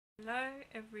Hello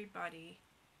everybody,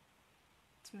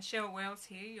 it's Michelle Wells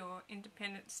here, your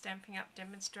independent Stampin' Up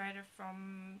demonstrator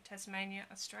from Tasmania,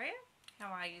 Australia.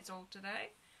 How are you all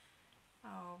today?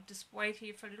 I'll just wait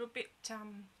here for a little bit.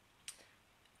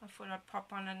 I thought I'd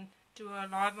pop on and do a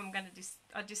live.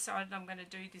 I decided I'm going to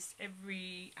do this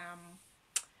every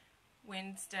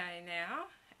Wednesday now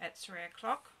at 3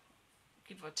 o'clock,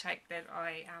 give or take that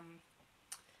I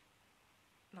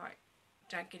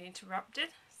don't get interrupted.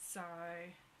 So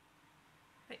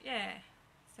but yeah,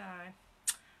 so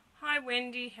hi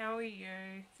Wendy, how are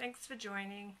you? Thanks for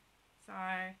joining. So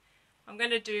I'm going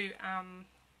to do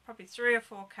probably 3 or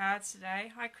 4 cards today.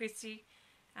 Hi Chrissy,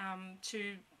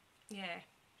 to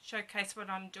showcase what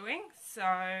I'm doing. So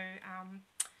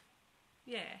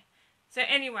yeah. So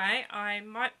anyway, I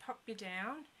might pop you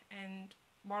down, and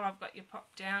while I've got you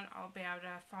popped down, I'll be able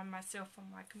to find myself on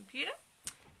my computer.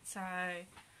 So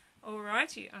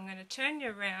alrighty, I'm going to turn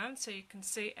you around so you can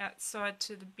see outside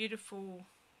to the beautiful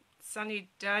sunny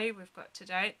day we've got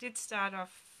today. It did start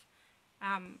off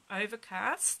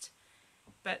overcast,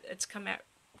 but it's come out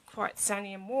quite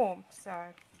sunny and warm. So,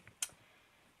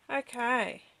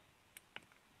 okay,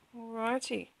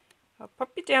 alrighty, I'll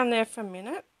pop you down there for a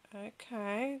minute.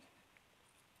 Okay,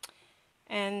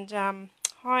 and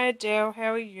hi Adele,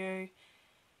 how are you?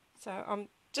 So I'm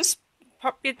just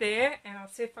pop you there, and I'll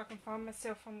see if I can find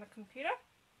myself on the computer,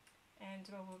 and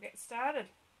we'll get started.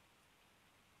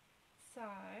 So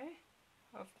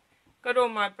I've got all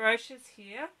my brochures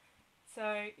here.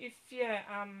 So if you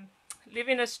live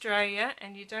in Australia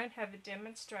and you don't have a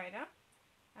demonstrator,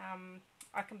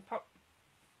 I can pop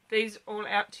these all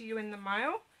out to you in the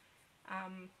mail.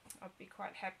 I'd be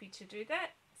quite happy to do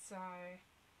that. So,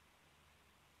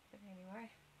 but anyway,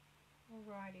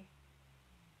 alrighty.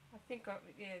 I think,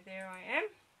 there I am.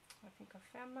 I think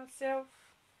I found myself.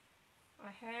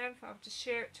 I'll just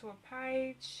share it to a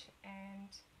page. And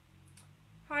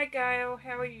hi Gail,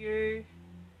 how are you?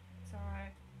 So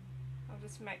I'll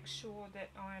just make sure that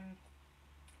I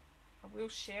will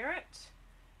share it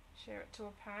to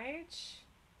a page,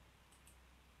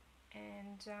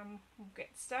 and we'll get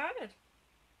started.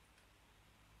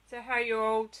 So how are you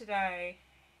all today?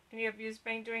 Any of you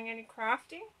been doing any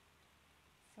crafting?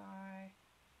 So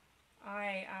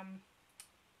I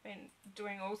been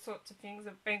doing all sorts of things.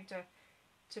 I've been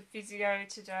to physio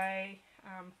today.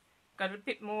 Got a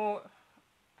bit more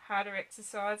harder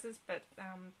exercises, but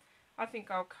I think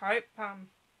I'll cope.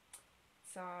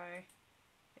 So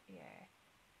yeah,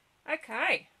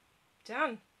 okay,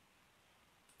 done.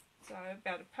 So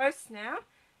about to post now.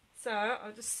 So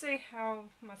I'll just see how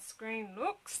my screen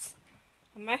looks.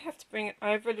 I may have to bring it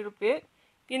over a little bit.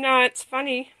 You know, it's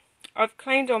funny, I've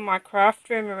cleaned all my craft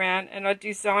room around and I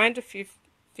designed a few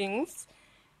things,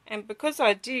 and because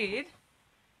I did,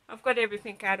 I've got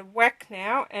everything out of whack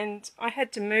now, and I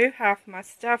had to move half my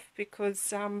stuff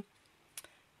because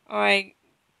I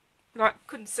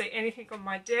couldn't see anything on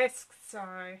my desk. So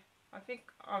I think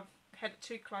I've had it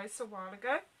too close a while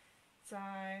ago. So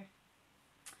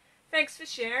thanks for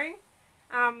sharing.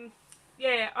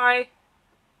 Yeah, I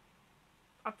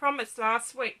promised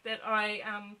last week that I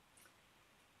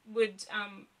would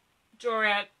draw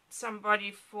out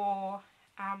somebody for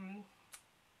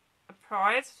a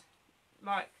prize,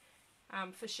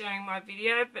 for sharing my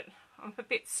video, but I'm a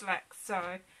bit slack,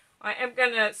 so I am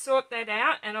going to sort that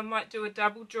out, and I might do a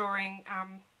double drawing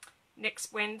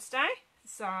next Wednesday.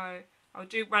 So I'll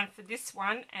do one for this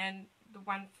one and the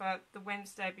one for the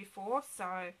Wednesday before.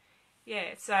 So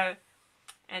yeah, so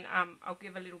and I'll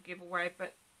give a little giveaway,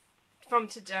 but from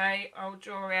today I'll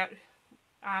draw out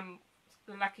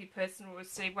the lucky person will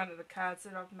receive one of the cards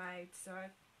that I've made. So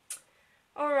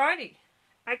alrighty,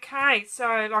 okay,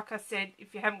 so like I said,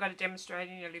 if you haven't got a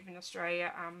demonstrator and you live in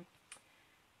Australia,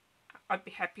 I'd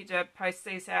be happy to post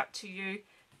these out to you.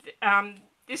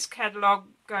 This catalogue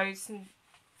goes,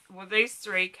 well, these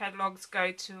 3 catalogues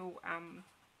go to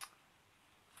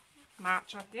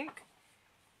March, I think.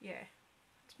 Yeah,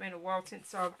 it's been a while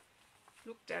since I've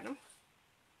looked at them.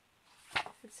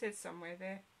 It says somewhere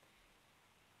there.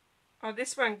 Oh,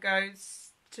 this one goes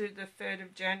to the 3rd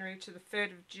of January to the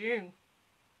 3rd of June.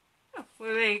 Oh,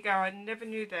 well, there you go. I never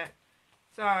knew that.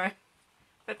 So,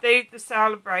 but the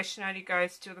Sale-A-Bration only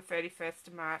goes till the 31st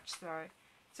of March.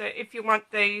 So if you want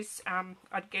these,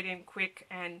 I'd get in quick,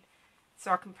 and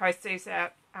so I can post these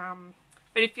out.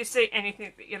 But if you see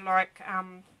anything that you like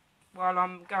while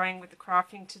I'm going with the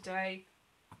crafting today,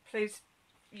 please,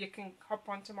 you can hop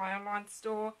onto my online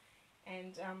store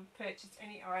and purchase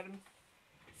any item.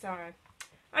 So,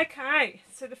 okay,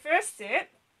 so the first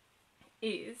set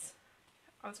is,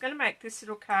 I was going to make this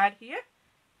little card here.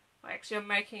 Actually, I'm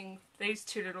making these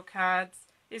 2 little cards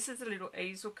This is a little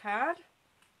easel card,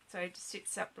 so it just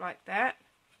sits up like that.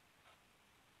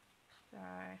 So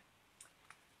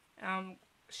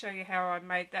show you how I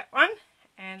made that one,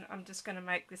 and I'm just going to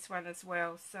make this one as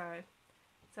well. So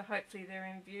hopefully they're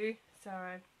in view. So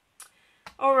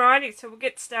alrighty, so we'll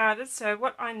get started. So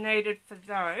what I needed for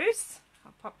those,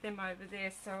 I'll pop them over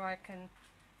there so I can,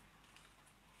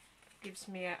 gives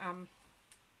me a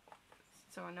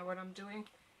so I know what I'm doing,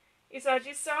 is I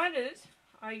decided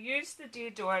I used the Dear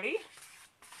Doily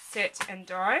set and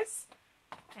dies,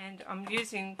 and I'm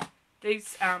using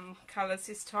these colours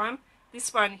this time.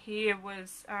 This one here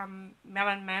was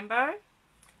Melon Mambo,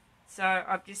 so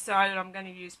I've decided I'm going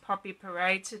to use Poppy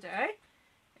Parade today,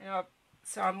 and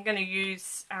so I'm going to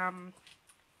use, I'm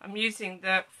using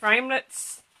the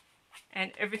framelits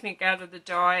and everything out of the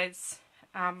dies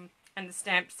and the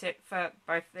stamp set for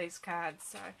both these cards.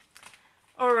 So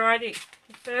alrighty,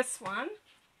 the first one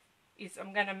is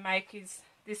I'm going to make is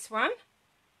this one.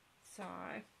 So,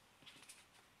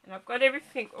 and I've got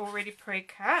everything already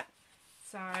pre-cut.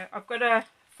 So I've got a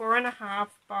 4.5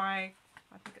 by,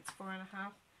 I think it's 4.5.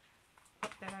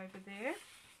 Put that over there.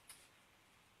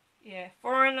 Yeah,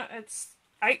 it's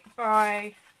 8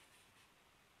 by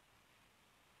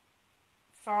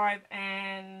 5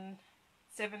 and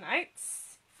 7/8,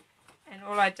 and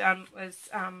all I done was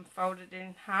fold it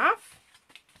in half,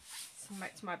 so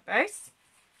makes my base.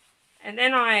 And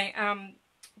then I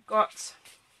got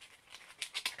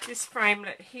this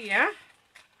framelit here,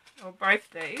 or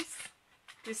both these,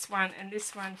 this one and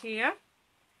this one here,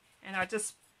 and I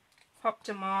just popped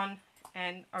them on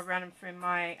and I ran them through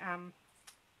my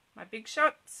my Big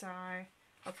Shot. So I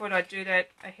thought I'd do that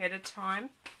ahead of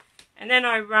time, and then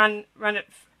I run it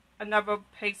another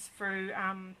piece through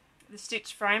the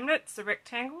stitch framelits, the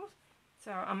rectangles.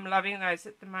 So I'm loving those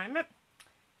at the moment.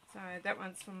 So that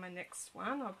one's for my next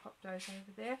one. I'll pop those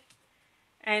over there,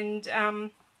 and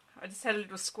I just had a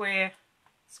little square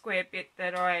bit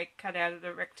that I cut out of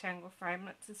the rectangle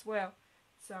framelits as well.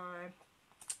 So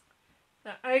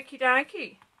the okie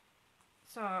dokie.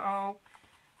 So I'll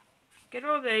get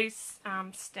all these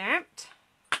stamped.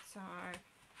 So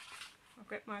I'll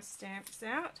get my stamps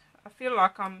out. I feel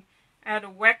like I'm out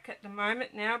of whack at the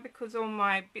moment now because all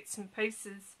my bits and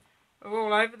pieces are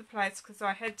all over the place because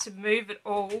I had to move it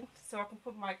all so I can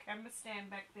put my camera stand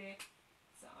back there.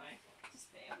 So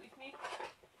just bear with me.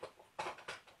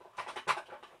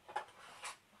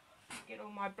 Get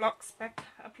all my blocks back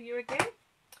up here again.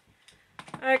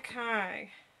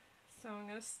 Okay, so I'm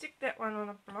going to stick that one on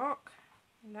a block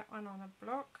and that one on a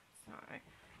block.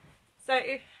 So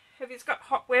have you got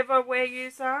hot weather where you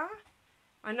are?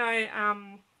 I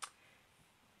know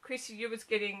Chrissy, you was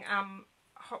getting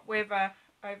hot weather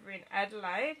over in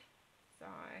Adelaide. So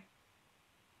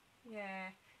yeah,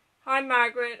 hi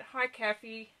Margaret, hi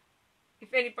Kathy.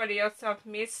 If anybody else I've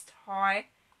missed, hi.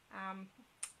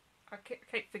 I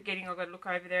keep forgetting I've got to look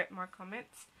over there at my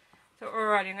comments. So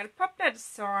alrighty, I'm going to pop that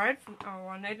aside. Oh,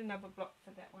 I need another block for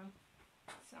that one.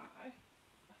 So,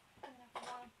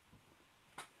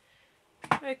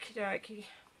 okie dokie.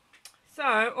 So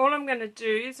all I'm going to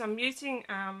do is I'm using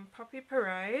Poppy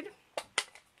Parade,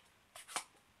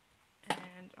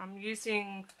 and I'm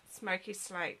using Smoky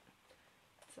Slate.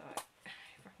 So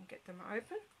if I can get them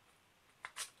open.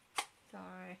 So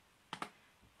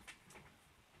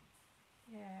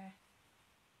yeah.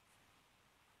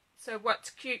 So what's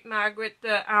cute, Margaret?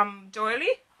 The Doily,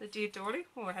 the Dear Doily.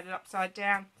 Oh, I had it upside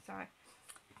down. So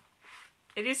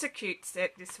it is a cute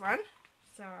set, this one.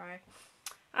 So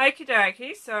okie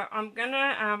dokie. So I'm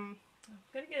gonna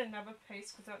get another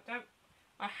piece because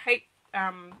I hate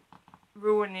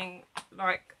ruining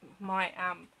like my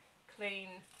clean.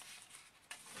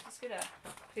 I'll just get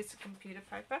a piece of computer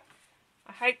paper.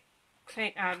 I hate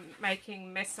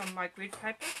making mess on my grid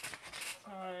paper.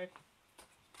 So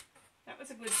that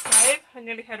was a good save. I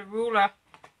nearly had a ruler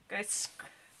go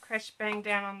crash bang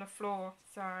down on the floor.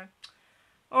 So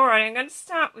alright, I'm going to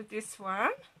start with this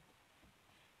one,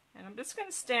 and I'm just going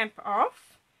to stamp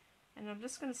off, and I'm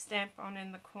just going to stamp on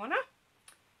in the corner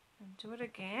and do it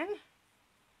again.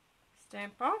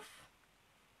 Stamp off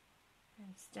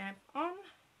and stamp on,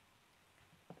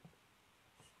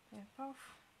 stamp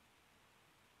off,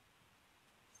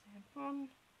 stamp on,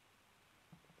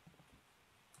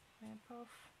 stamp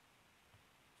off,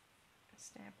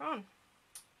 stamp on.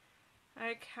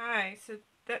 Okay, so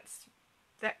that's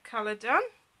that colour done.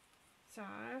 So,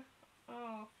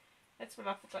 oh, that's what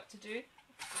I forgot to do.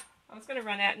 I was going to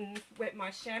run out and wet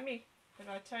my chamois, but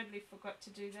I totally forgot to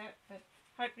do that. But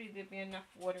hopefully there'll be enough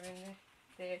water in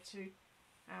there to.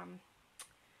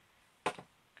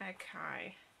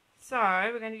 Okay, so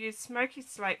we're going to use Smoky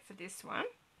Slate for this one,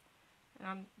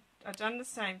 And I've done the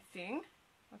same thing.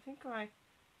 I think I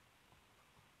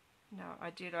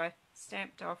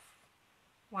stamped off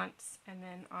once and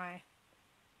then I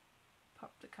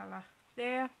popped the colour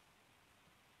there,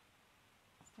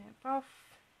 stamp off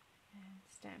and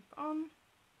stamp on.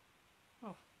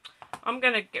 Oh, I'm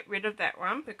going to get rid of that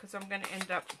one because I'm going to end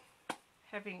up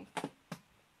having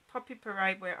Poppy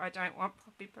Parade where I don't want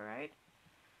Poppy Parade.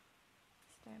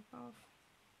 Stamp off,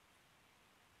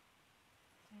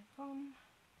 stamp on,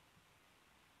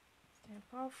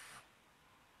 stamp off,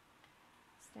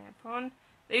 stamp on.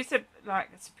 These are like,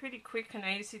 it's pretty quick and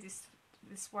easy,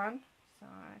 this one. So,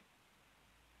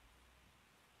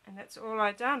 and that's all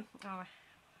I done. Oh,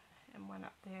 and one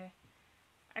up there.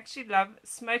 I actually love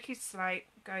Smoky Slate,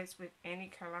 goes with any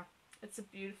colour. It's a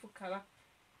beautiful colour.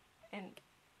 And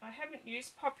I haven't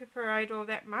used Poppy Parade all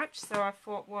that much, so I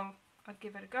thought, well, I'd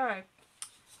give it a go.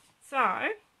 So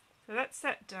that's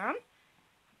that done.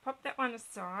 Pop that one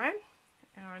aside,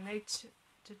 and I need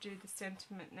to do the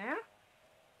sentiment now.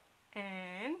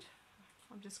 And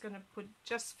I'm just going to put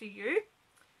just for you.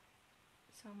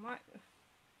 So I might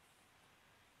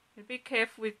be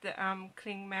careful with the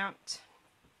cling mount,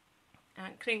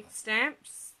 cling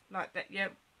stamps like that. You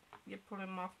pull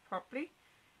them off properly.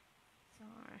 So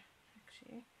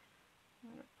actually,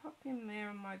 I'm going to pop in there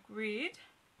on my grid.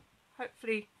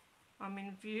 Hopefully, I'm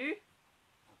in view.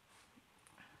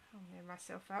 I'll move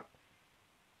myself up,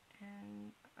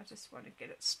 and I just want to get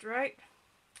it straight.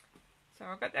 So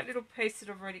I've got that little piece that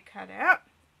I've already cut out,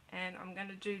 and I'm going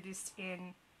to do this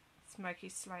in Smoky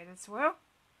Slate as well.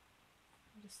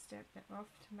 I'll just stamp that off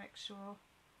to make sure.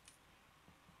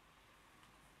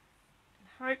 And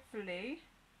hopefully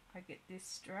I get this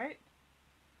straight.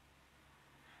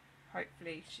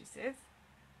 Hopefully, she says.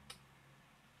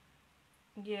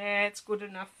 Yeah, it's good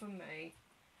enough for me.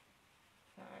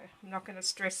 So I'm not going to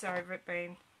stress over it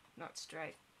being not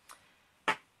straight.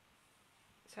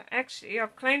 So actually,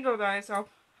 I've cleaned all those. I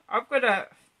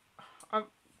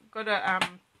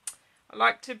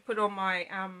like to put all my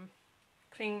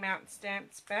cling mount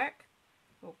stamps back.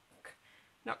 Well,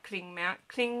 not cling mount,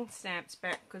 cling stamps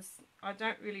back, because I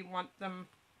don't really want them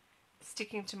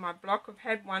sticking to my block. I've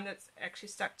had one that's actually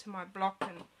stuck to my block,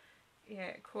 and yeah,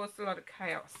 it caused a lot of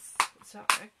chaos. So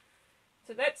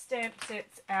that stamp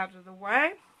set's out of the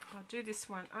way. I'll do this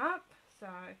one up. So,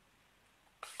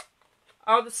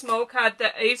 oh, the small card,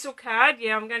 the easel card.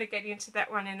 Yeah, I'm going to get into that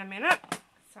one in a minute.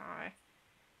 So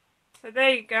there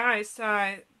you go.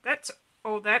 So that's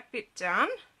all that bit done.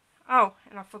 Oh,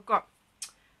 and I forgot.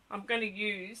 I'm going to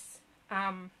use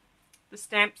the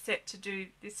stamp set to do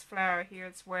this flower here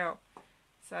as well.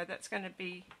 So that's going to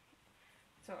be.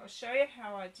 So I'll show you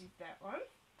how I did that one.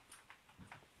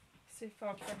 See if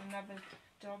I've got another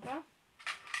dobber.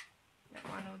 That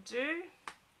one will do.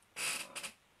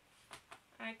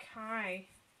 Okay.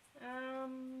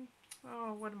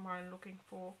 Oh, what am I looking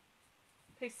for?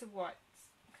 Piece of white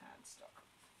cardstock.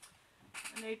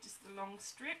 I need just a long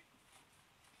strip.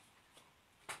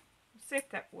 See if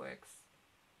that works.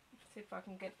 See if I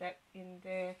can get that in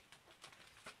there.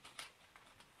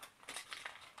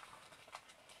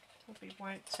 Probably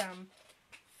won't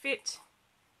fit.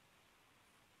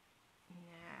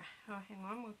 Nah. Oh, hang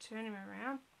on. We'll turn him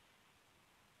around.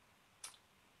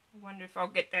 I wonder if I'll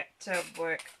get that to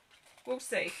work. We'll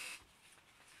see.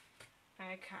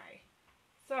 Okay.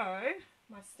 So,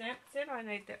 my stamp set, I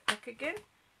need that back again.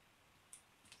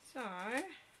 So,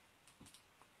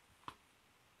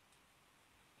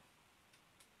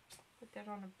 put that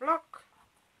on a block.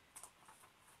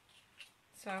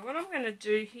 So, what I'm going to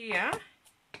do here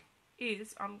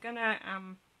is I'm going to,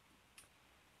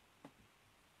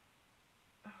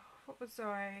 what was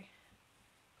I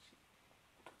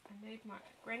need my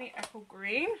Granny Apple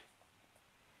Green.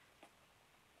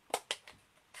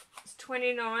 It's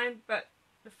 29, but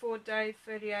the 4 day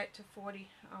 38 to 40.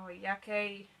 Oh,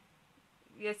 yucky.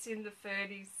 Yes, in the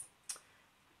 30s.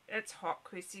 It's hot,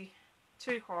 Chrissy.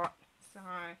 Too hot.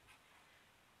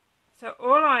 So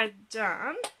all I've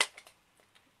done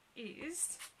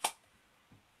is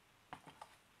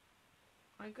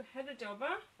I had a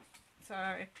dobber. So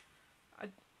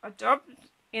I daubed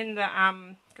in the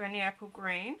Granny Apple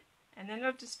Green, and then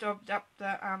I've just daubed up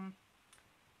the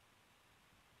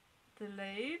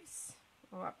leaves,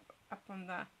 or up on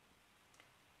the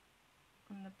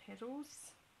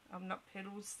petals. Not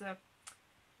petals, the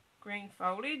green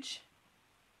foliage.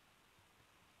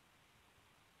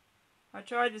 I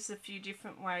tried this a few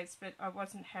different ways, but I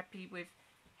wasn't happy with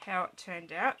how it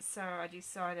turned out, so I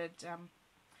decided,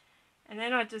 and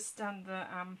then I just done the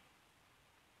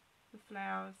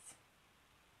flowers.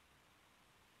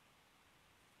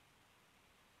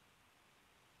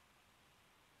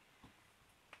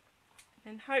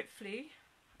 and hopefully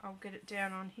I'll get it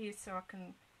down on here so I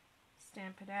can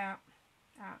stamp it out,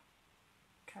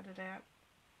 cut it out.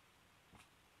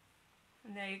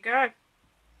 And there you go.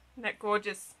 Isn't that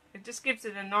gorgeous? It just gives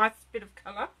it a nice bit of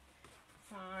colour.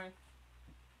 So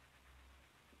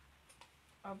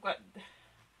I've got,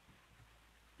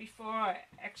 before I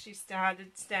actually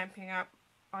started Stampin' Up,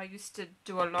 I used to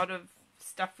do a lot of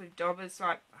stuff with daubers.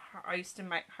 Like I used to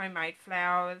make homemade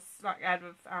flowers, like out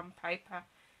of paper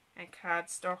and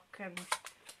cardstock, and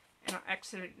I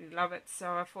absolutely love it.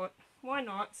 So I thought, why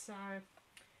not? So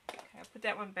okay, I'll put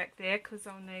that one back there because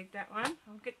I'll need that one.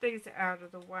 I'll get these out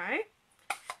of the way.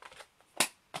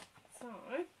 So,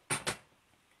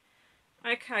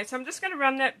 okay, so I'm just going to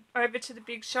run that over to the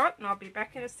big shot and I'll be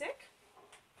back in a sec.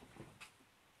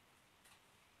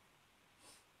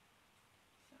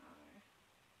 So,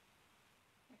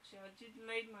 actually I did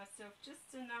leave myself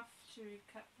just enough to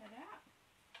cut that out.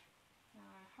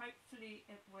 Hopefully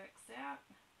it works out.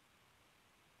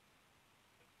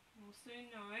 We'll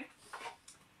soon know.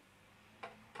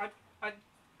 I'd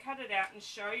cut it out and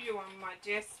show you on my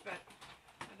desk, but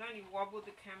I'd only wobble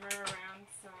the camera around,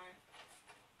 so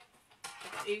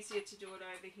it's easier to do it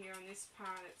over here on this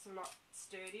part. It's a lot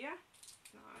sturdier.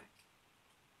 So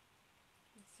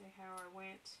let's see how I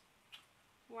went.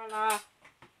 Voila!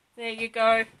 There you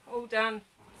go, all done.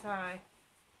 So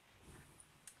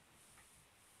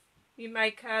you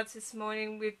made cards this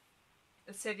morning with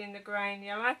a set in the grey and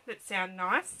yellow that sound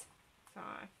nice. So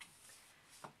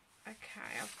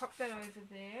okay, I'll pop that over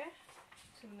there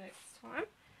till next time.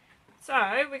 So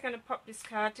we're going to pop this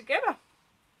card together.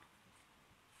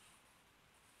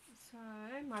 So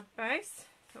my base.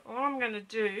 So all I'm going to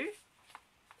do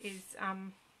is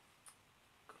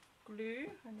glue.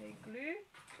 I need glue.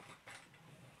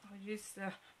 I'll use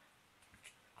the.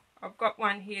 I've got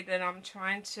one here that I'm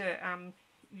trying to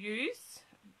use,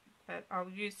 but I'll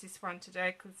use this one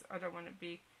today because I don't want to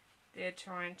be there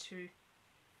trying to.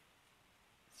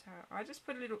 So I just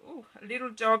put a little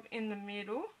dab in the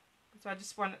middle because I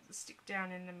just want it to stick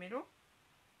down in the middle.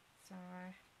 So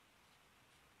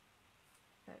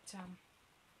that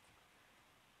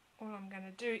all I'm going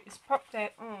to do is pop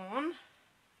that on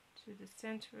to the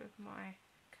center of my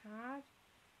card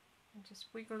and just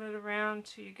wiggle it around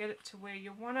till you get it to where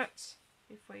you want it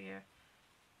before you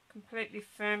completely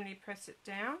firmly press it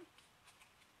down.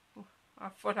 Oh, I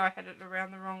thought I had it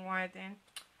around the wrong way then.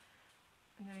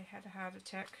 I nearly had a heart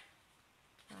attack.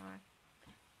 Right.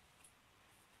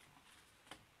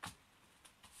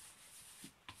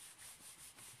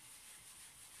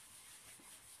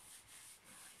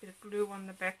 Bit of glue on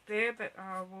the back there, but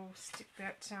I will stick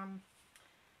that.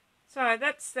 So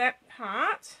that's that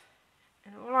part,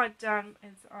 and all I've done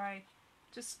is I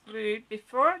just glued.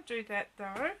 Before I do that though,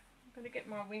 I'm going to get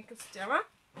my Winker Stella,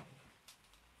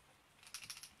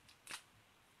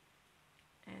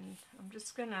 and I'm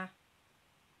just going to.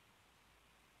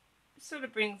 Sort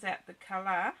of brings out the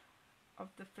colour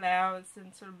of the flowers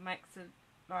and sort of makes it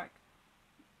like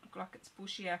look like it's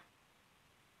bushier.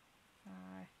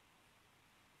 I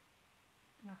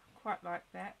quite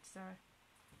like that. So,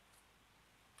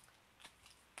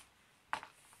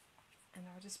 and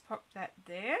I'll just pop that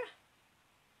there.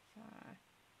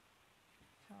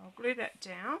 So I'll glue that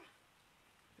down.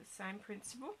 The same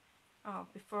principle. Oh,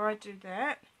 before I do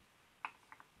that,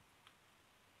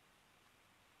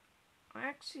 I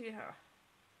actually I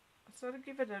sort of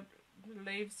give it the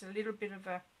leaves a little bit of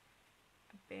a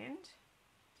bend,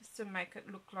 just to make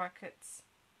it look like it's.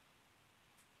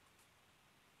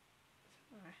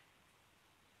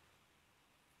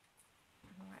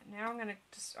 Alright, now I'm going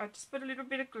to I just put a little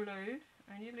bit of glue,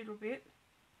 only a little bit.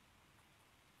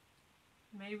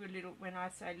 Maybe a little, when I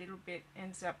say a little bit,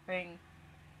 ends up being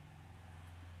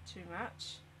too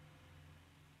much.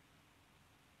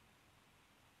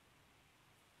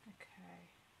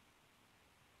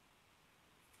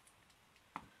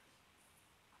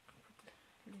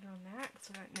 On that,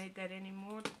 so I don't need that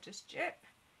anymore just yet.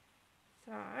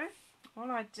 So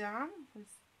all I've done was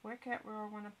work out where I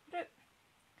want to put it,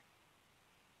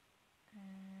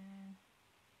 and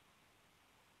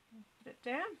put it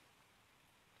down.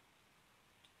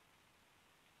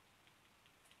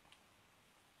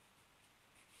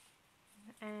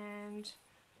 And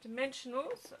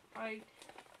dimensionals, I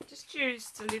just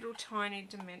used a little tiny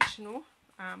dimensional.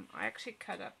 I actually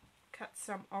cut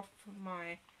some off from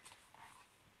my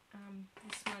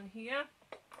this one here.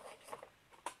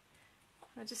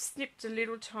 I just snipped a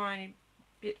little tiny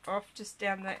bit off just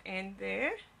down the end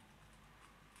there,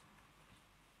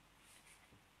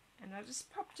 and I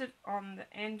just popped it on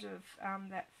the end of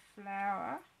that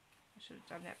flower. I should have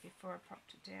done that before I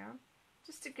popped it down,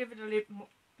 just to give it a little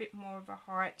bit more of a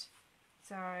height.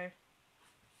 So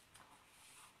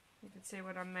you can see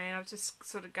what I mean. I just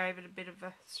sort of gave it a bit of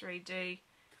a 3D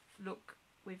look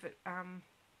with it.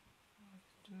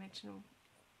 Dimensional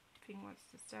thing wants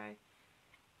to say,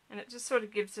 and it just sort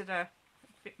of gives it a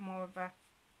bit more of a,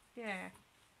 yeah.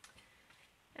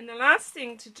 And the last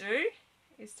thing to do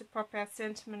is to pop our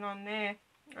sentiment on there.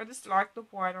 I just like the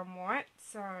white on white,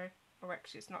 so, or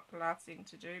actually it's not the last thing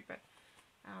to do, but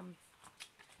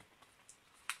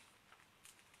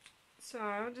so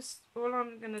all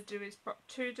I'm going to do is pop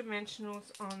 2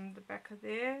 dimensionals on the back of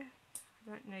there. I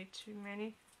don't need too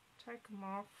many. Take them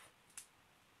off.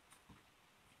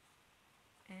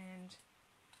 And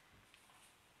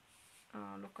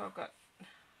oh look,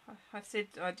 I said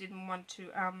I didn't want to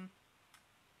and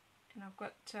I've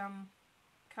got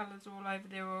colours all over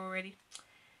there already.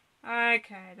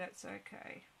 Okay, that's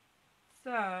okay.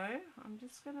 So I'm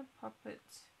just going to pop it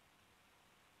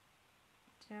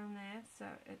down there so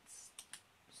it's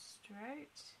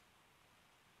straight.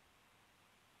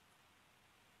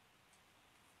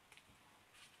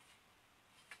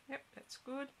 Yep, that's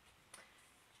good.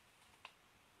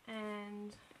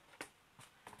 And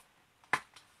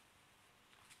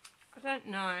I don't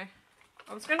know,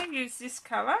 I was going to use this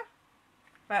colour,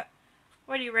 but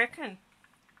what do you reckon?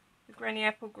 The Granny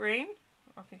Apple Green?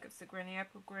 I think it's the Granny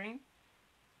Apple Green.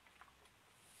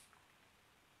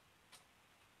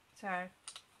 So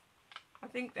I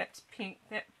think that's pink.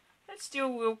 That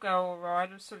still will go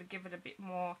alright. I'll sort of give it a bit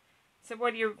more. So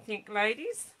what do you think,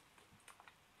 ladies?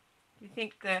 Do you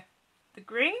think the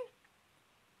green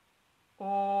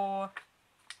or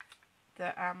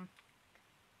the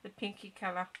pinky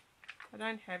colour? I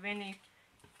don't have any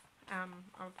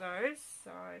of those,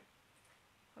 so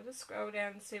I'll just scroll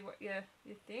down and see what you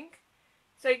think.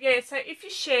 So yeah, so if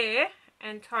you share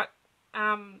and type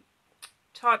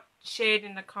shared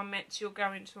in the comments, you'll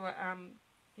go into a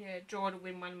draw to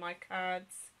win one of my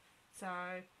cards.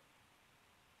 So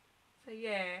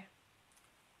yeah.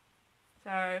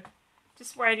 So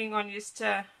just waiting on you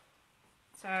to,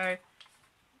 so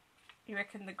you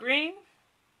reckon the green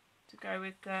to go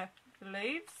with the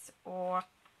leaves, or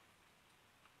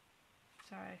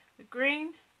so the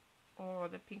green or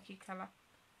the pinky colour?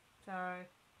 So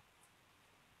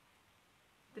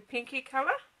the pinky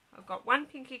colour, I've got one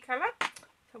pinky colour.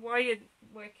 So while you're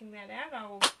working that out, I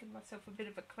will give myself a bit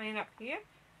of a clean up here,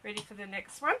 ready for the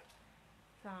next one.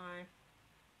 So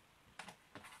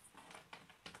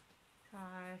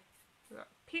we've got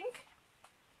pink.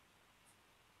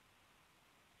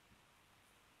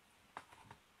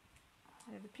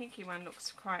 Yeah, the pinky one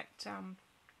looks quite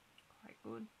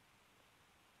good.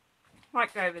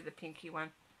 Might go with the pinky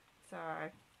one. So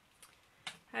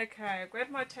okay, I'll grab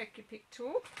my take your pick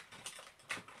tool.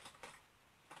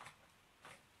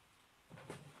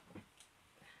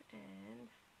 And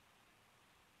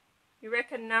you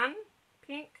reckon none?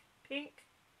 Pink?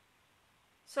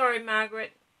 Sorry,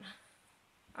 Margaret.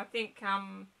 I think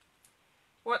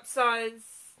what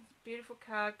size, beautiful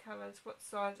card colours, what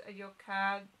size are your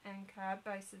card and card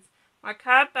bases? My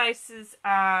card bases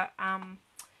are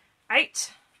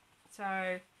 8,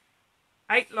 so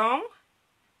 8 long,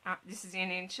 this is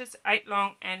in inches, 8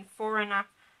 long and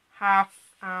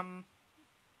 4.5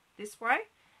 this way,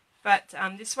 but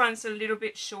this one's a little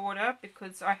bit shorter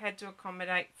because I had to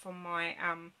accommodate for my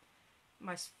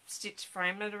my stitch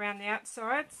framelit around the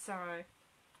outside. So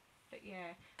but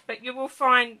yeah, but you will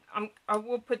find I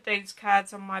will put these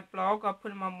cards on my blog. I'll put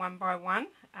them on one by one,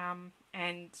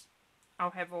 and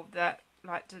I'll have all the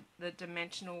the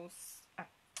dimensionals,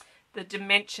 the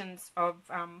dimensions of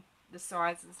the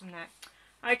sizes and that.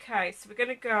 Okay, so we're going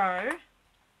to go.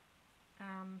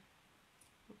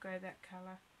 We'll go that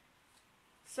colour.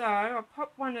 So I'll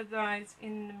pop one of those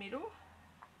in the middle,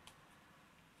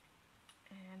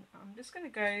 and I'm just going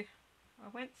to go. I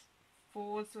went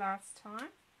 4s last time,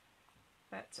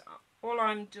 but all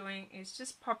I'm doing is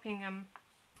just popping them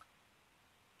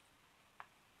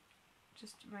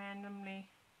just randomly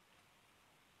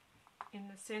in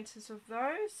the centres of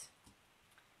those,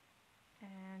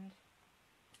 and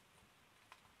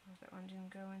that one didn't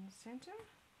go in the centre.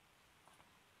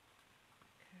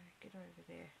 Okay, get over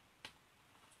there.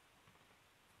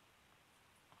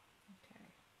 Okay,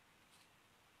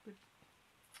 good.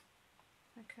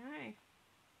 Okay.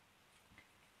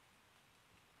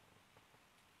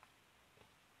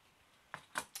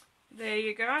 There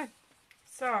you go.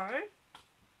 So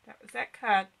that was that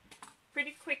card.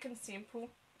 Pretty quick and simple.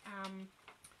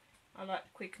 I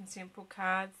like quick and simple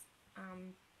cards. So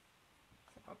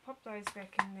I'll pop those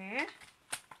back in there.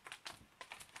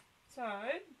 So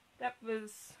that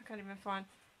was, I can't even find.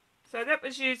 So that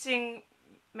was using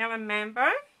Melon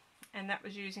Mambo. and that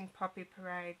was using Poppy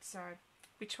Parade. So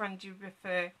which one do you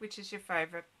prefer? Which is your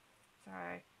favourite? So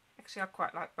actually I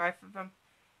quite like both of them,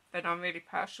 but I'm really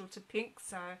partial to pink,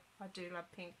 so I do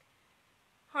love pink.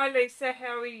 Hi Lisa,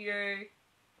 how are you?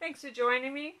 Thanks for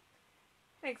joining me.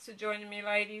 Thanks for joining me,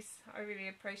 ladies. I really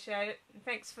appreciate it. And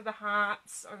thanks for the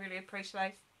hearts. I really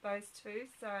appreciate those too.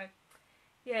 So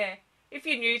yeah, if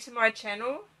you're new to my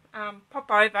channel,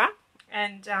 pop over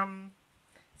and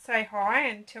say hi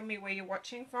and tell me where you're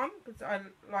watching from, because I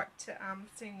like to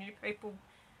see new people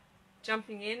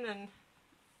jumping in. And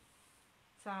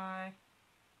so,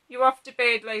 you off to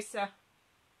bed, Lisa?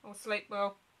 Or sleep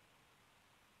well?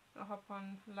 I'll hop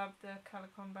on. Love the colour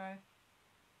combo.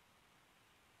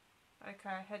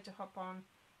 Okay, had to hop on.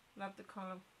 Love the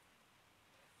colour.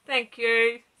 Thank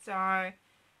you. So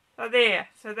there.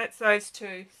 So that's those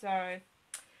two. So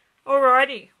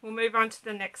alrighty, we'll move on to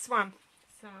the next one.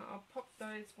 So I'll pop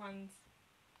those ones.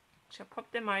 I'll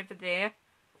pop them over there.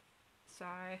 So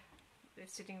they're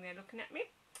sitting there looking at me.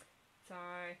 So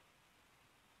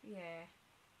yeah.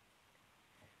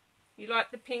 You like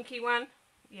the pinky one?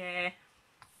 Yeah.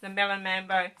 The Melon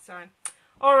Mambo. So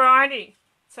alrighty.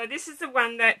 So this is the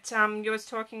one that you was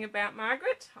talking about,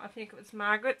 Margaret. I think it was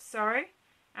Margaret, sorry.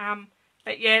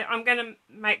 But yeah, I'm going to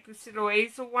make this little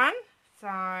easel one.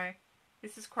 So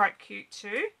this is quite cute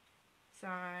too. So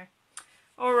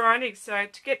alrighty, so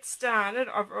to get started,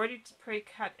 I've already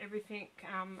pre-cut everything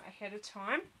ahead of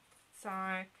time. So,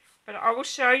 but I will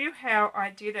show you how I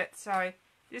did it. So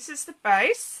this is the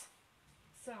base.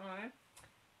 So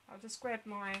I'll just grab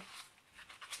my...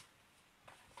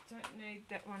 Don't need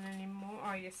that one anymore.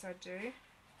 Oh yes, I do.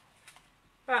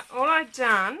 But all I've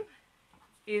done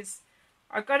is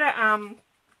I got a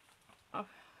I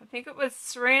think it was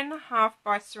 3.5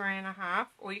 by 3.5,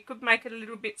 or you could make it a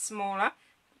little bit smaller.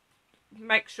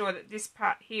 Make sure that this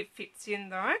part here fits in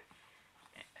though.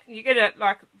 You get it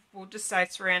like, we'll just say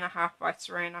 3.5 by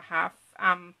 3.5.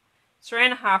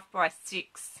 3.5 by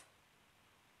 6.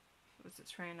 Was it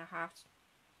 3.5?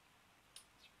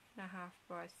 3.5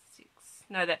 by 6.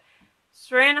 No, that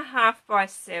 3.5 by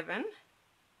 7,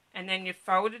 and then you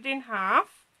fold it in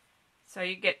half, so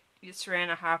you get your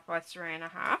 3.5 by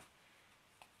 3.5,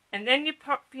 and then you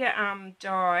pop your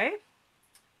die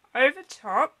over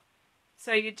top.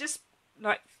 So you just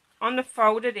like on the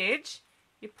folded edge,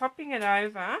 you're popping it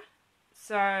over,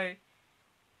 so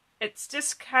it's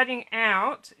just cutting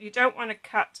out. You don't want to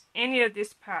cut any of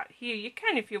this part here. You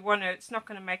can if you want to. It's not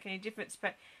going to make any difference,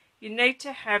 but you need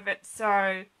to have it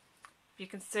so. You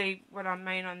can see what I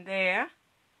mean on there,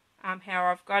 how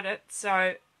I've got it.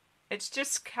 So it's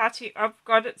just cutting. I've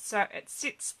got it so it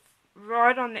sits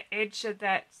right on the edge of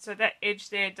that, so that edge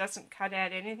there doesn't cut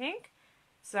out anything.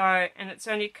 So, and it's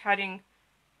only cutting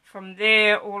from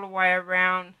there all the way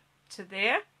around to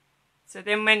there. So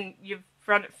then when you've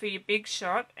run it for your big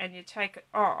shot and you take it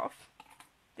off,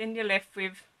 then you're left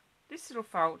with this little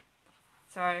fold.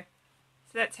 So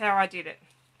that's how I did it.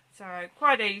 So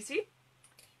quite easy.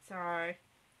 So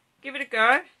give it a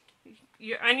go.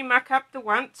 You only muck up the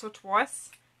once or twice,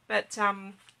 but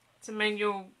to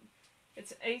mean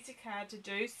it's an easy card to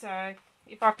do. So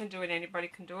if I can do it, anybody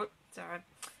can do it.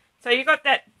 So you got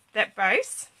that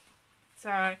base.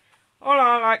 So all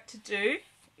I like to do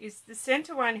is the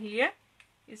center one here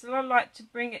is I like to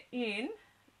bring it in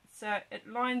so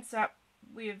it lines up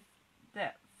with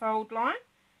that fold line.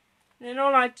 And then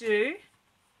all I do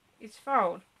is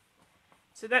fold.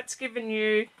 So that's given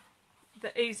you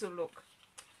the easel look.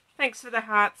 Thanks for the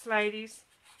hearts, ladies.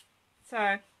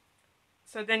 So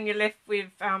then you're left with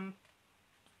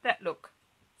that look.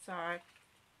 So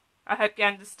I hope you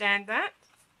understand that.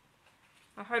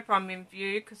 I hope I'm in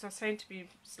view because I seem to be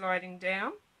sliding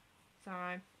down. So,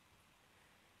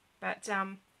 but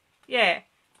yeah.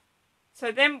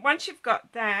 So then once you've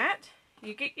got that,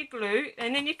 you get your glue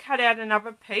and then you cut out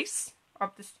another piece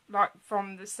of this, like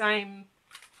from the same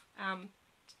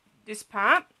this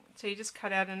part. So you just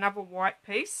cut out another white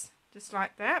piece, just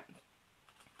like that.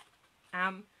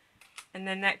 And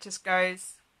then that just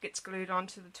gets glued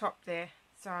onto the top there.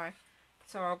 So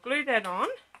I'll glue that on.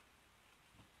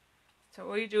 So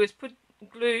all you do is put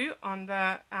glue on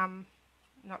the,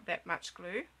 not that much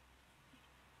glue.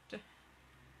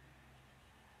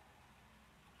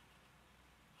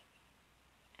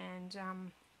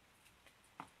 And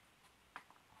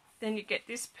then you get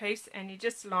this piece and you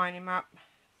just line him up.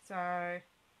 So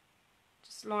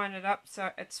just line it up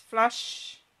so it's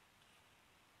flush.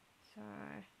 So,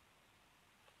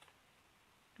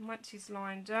 and once he's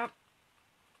lined up,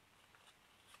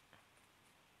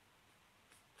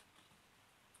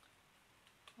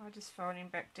 I'll just fold him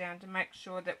back down to make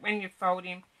sure that when you fold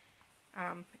him,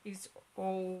 he's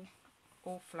all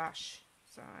all flush.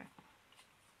 So,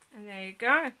 and there you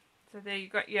go. So there you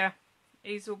got your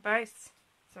easel base.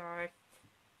 So,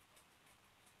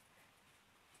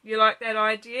 you like that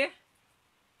idea?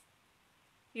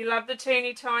 You love the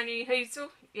teeny tiny easel?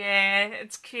 Yeah,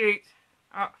 it's cute.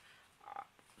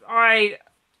 I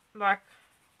like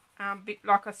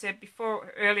like I said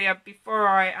earlier,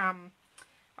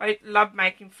 I love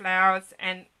making flowers,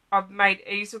 and I've made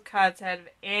easel cards out of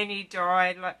any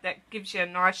die, like that gives you a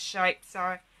nice shape.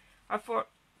 So I thought,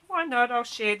 why not? I'll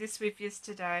share this with you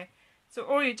today. So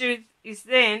all you do is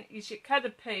you cut a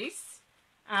piece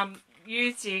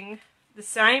using the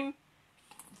same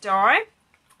die,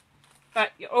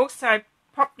 but you also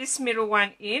pop this middle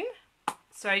one in.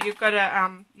 So you've got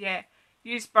to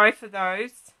use both of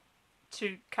those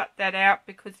to cut that out,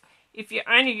 because if you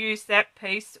only use that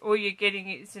piece, all you're getting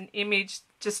is an image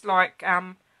just like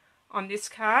on this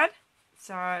card.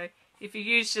 So if you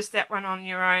use just that one on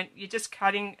your own, you're just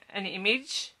cutting an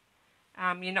image.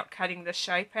 You're not cutting the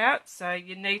shape out. So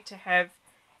you need to have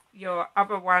your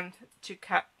other one to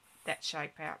cut that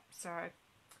shape out. So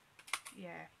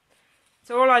yeah.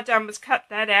 So all I done was cut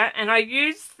that out, and I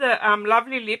used the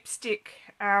lovely lipstick,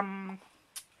 the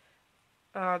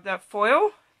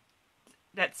foil.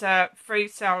 That's a free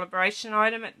Sale-A-Bration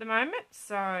item at the moment.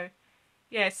 So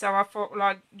yeah, so I thought, well,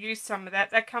 I'd use some of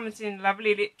that. That comes in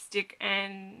lovely lipstick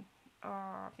and,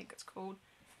 I think it's called,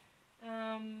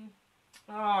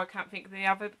 I can't think of the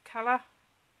other colour.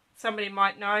 Somebody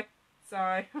might know.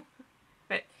 So,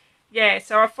 but yeah,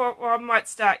 so I thought, well, I might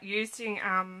start using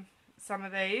some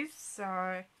of these.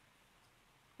 So,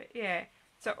 but yeah,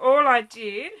 so all I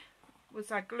did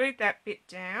was I glued that bit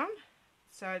down.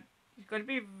 So you've got to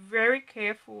be very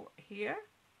careful here.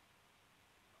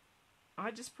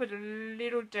 I just put a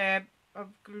little dab of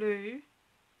glue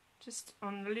just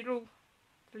on the little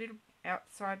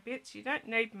outside bits. You don't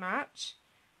need much,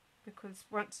 because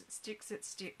once it sticks, it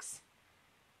sticks.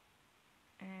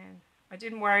 And I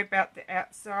didn't worry about the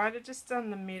outside. I just done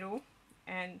the middle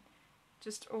and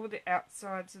just all the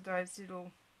outsides of those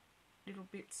little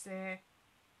bits there.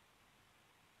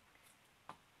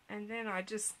 And then I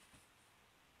just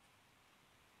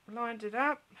lined it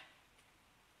up.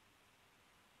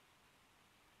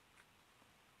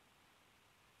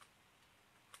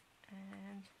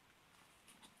 And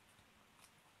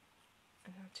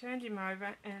I turned him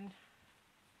over, and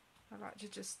I like to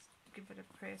just give it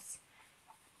a press.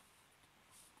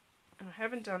 And I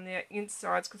haven't done the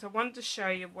insides because I wanted to show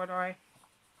you what I'm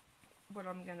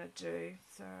going to do.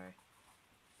 So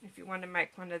if you want to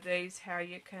make one of these, how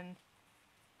you can.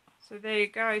 So there you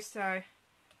go. So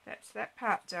that's that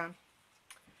part done.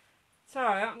 So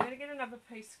I'm going to get another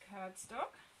piece of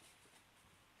cardstock.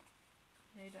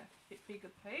 Need a bit bigger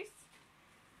piece.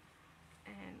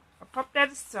 And I'll pop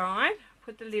that aside,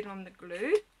 put the lid on the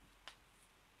glue.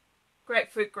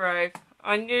 Grapefruit Grove.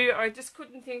 I knew, I just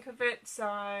couldn't think of it,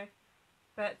 so,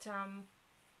 but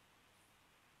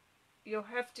you'll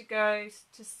have to go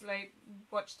to sleep,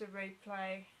 watch the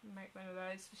replay, and make one of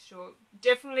those for sure.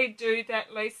 Definitely do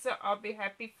that, Lisa. I'll be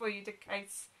happy for you to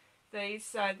case these.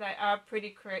 So they are pretty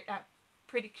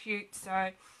cute, so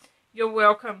you're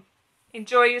welcome.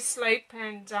 Enjoy your sleep,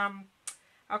 and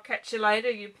I'll catch you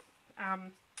later.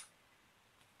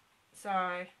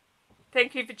 So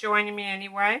thank you for joining me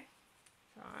anyway.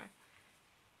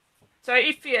 So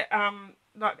if you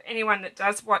like anyone that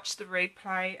does watch the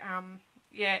replay,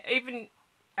 yeah, even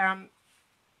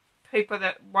people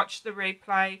that watch the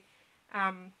replay,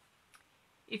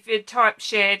 if you type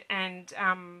shared and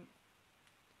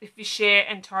if you share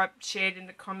and type shared in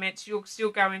the comments, you'll still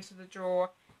go into the draw,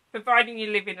 providing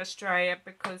you live in Australia,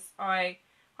 because I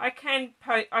can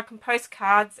post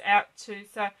cards out to,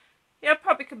 so yeah, I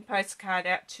probably can post a card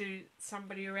out to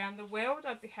somebody around the world.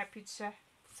 I'd be happy to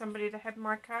somebody to have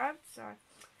my card. So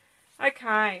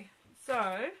okay,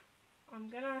 so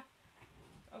I've got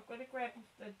to grab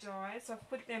the dies. I've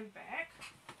put them back.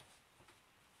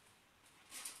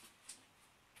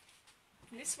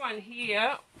 This one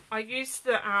here, I use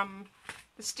the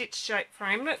stitch shape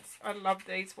framelits. I love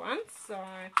these ones. So,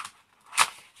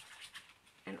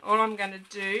 and all I'm going to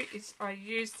do is I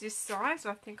use this size.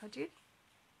 I think I did.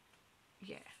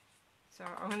 Yeah. So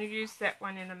I'm going to use that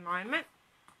one in a moment.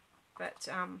 But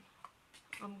I'm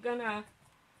going to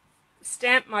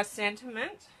stamp my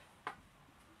sentiment.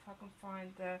 If I can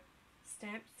find the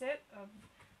stamp set.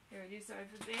 Here it is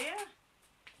over there.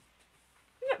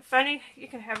 Isn't it funny? You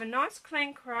can have a nice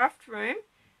clean craft room,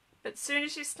 but as soon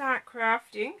as you start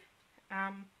crafting,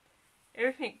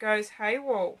 everything goes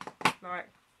haywire. Like,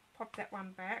 pop that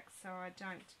one back so I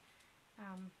don't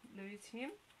lose him.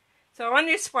 So on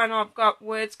this one I've got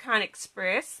words can't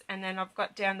express, and then I've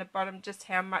got down the bottom just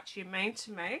how much you mean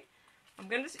to me. I'm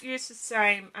going to use the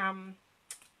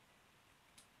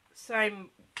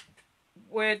same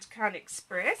words can't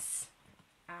express.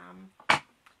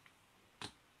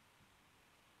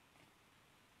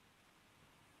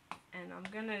 And I'm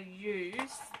going to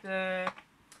use the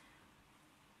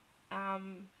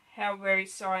how very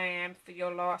sorry I am for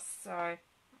your loss. So I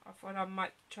thought I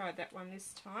might try that one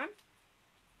this time.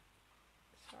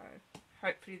 So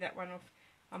hopefully that one will,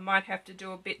 I might have to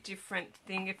do a bit different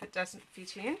thing if it doesn't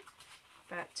fit in.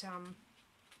 But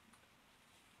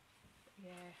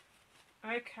yeah.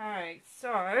 Okay,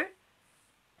 so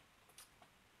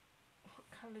what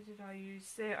colour did I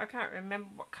use there? I can't remember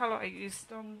what colour I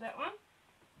used on that one.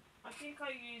 I think I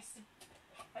used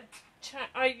I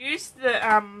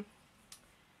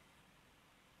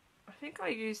think I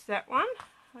used that one.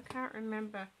 I can't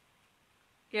remember.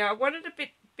 Yeah, I wanted a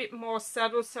bit more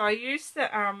subtle, so I used the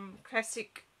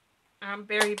classic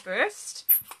Berry Burst.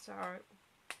 So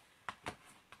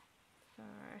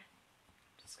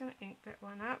just going to ink that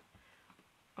one up.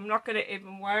 I'm not going to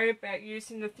even worry about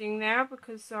using the thing now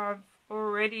because I've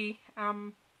already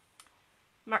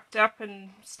mucked up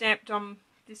and stamped on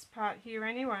this part here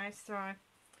anyway. So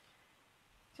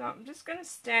I'm just going to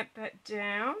stamp that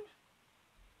down.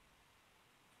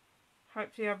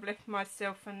 Hopefully I've left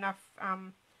myself enough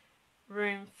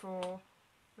room for,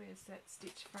 where's that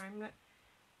stitch framelit?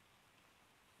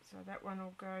 So that one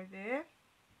will go there.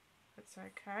 That's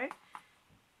okay.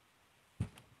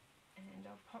 And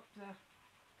I'll pop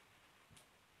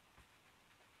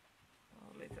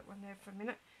I'll leave that one there for a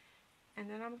minute. And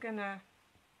then I'm gonna,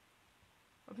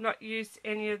 I've not used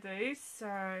any of these, so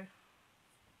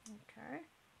okay.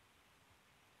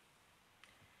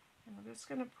 And I'm just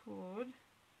gonna put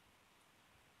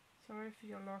sorry for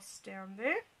your loss down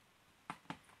there.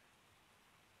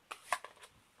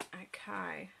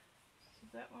 Okay, so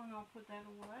that one I'll put that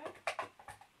away.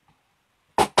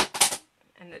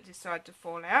 And it decided to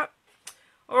fall out.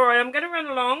 Alright, I'm going to run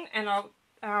along and I'll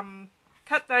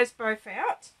cut those both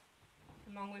out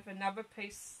along with another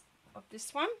piece of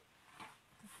this one.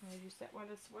 I'm going to use that one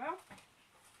as well.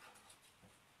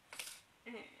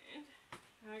 And,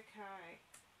 okay,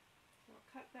 so I'll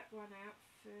cut that one out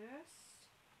first.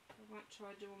 I won't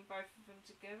try doing both of them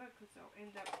together because I'll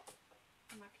end up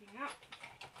mucking up.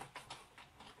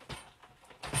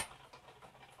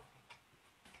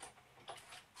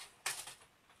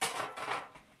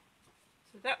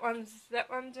 So that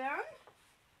one down.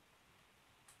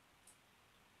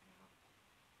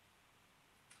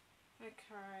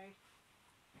 Okay.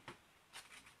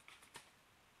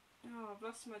 Oh, I've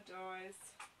lost my dies.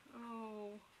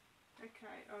 Oh,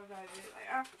 okay. Oh, there they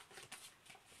are.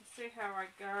 Let's see how I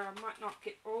go. I might not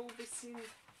get all this in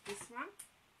this one.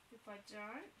 If I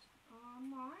don't, I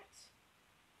might.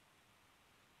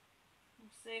 We'll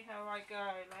see how I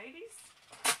go, ladies.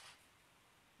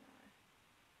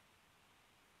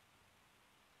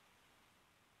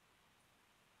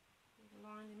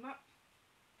 Line them up.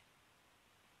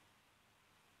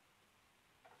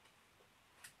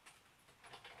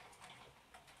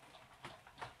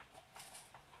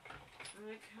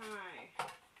 Okay.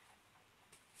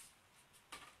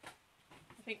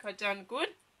 I think I've done good.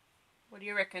 What do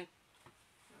you reckon?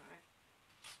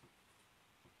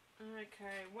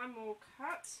 Okay, one more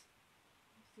cut. Let's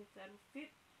see if that'll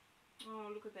fit. Oh,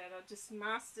 look at that. I just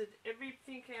mastered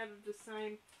everything out of the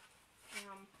same,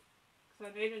 so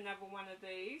I need another one of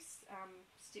these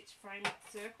stitch frame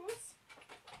circles.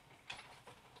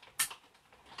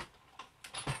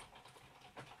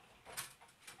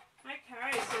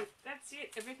 Okay, so that's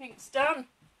it. Everything's done.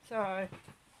 So,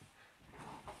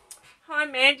 hi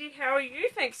Mandy, how are you?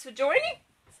 Thanks for joining.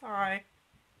 Sorry.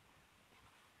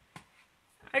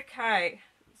 Okay,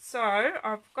 so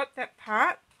I've got that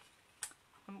part.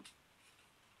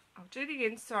 I'll do the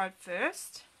inside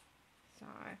first. So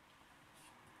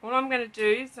all I'm going to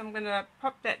do is I'm going to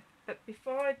pop that, but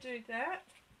before I do that,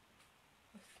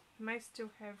 I may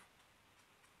still have,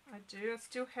 I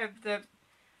still have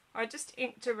I just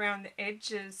inked around the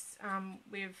edges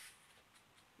with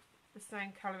the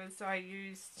same colour as I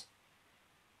used.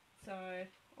 So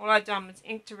all I've done was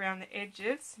inked around the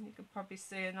edges, and you can probably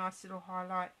see a nice little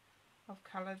highlight of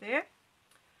colour there.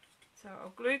 So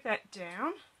I'll glue that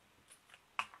down.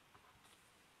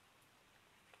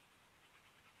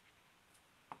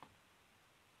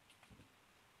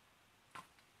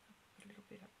 A little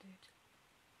bit up there.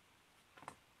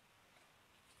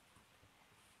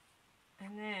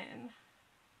 And then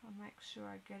I'll make sure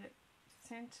I get it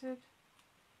centered,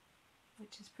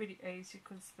 which is pretty easy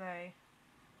because they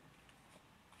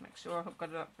make sure I've got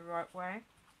it up the right way.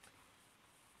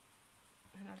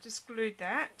 And I've just glued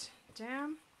that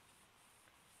down.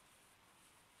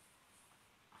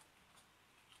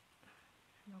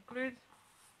 And I'll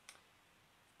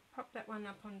pop that one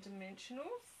up on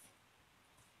dimensionals.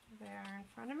 They are in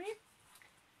front of me.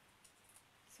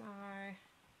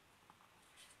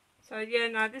 So yeah,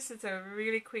 no, this is a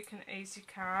really quick and easy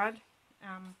card.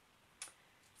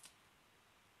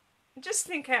 Just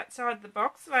think outside the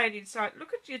box, ladies. Like,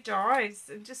 look at your dies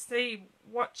and just see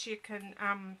what you can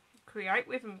create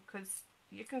with them, because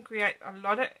you can create a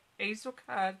lot of easel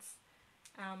cards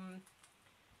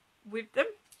with them.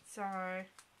 So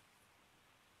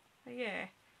yeah,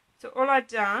 so all I've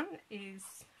done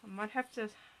is, I might have to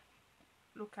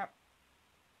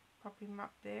pop him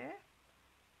up there.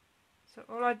 So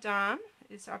all I've done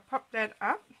is I popped that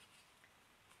up,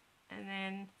 and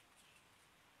then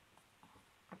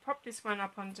I popped this one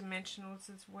up on dimensionals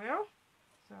as well.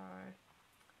 So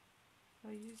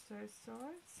I use those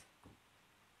sides.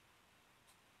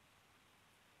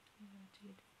 I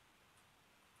did.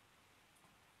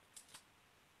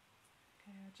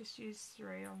 Okay, I just used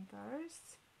 3 on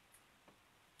those.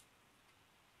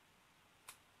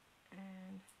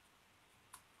 And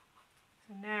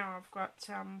so now I've got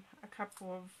a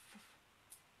couple of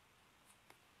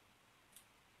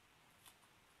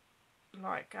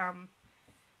like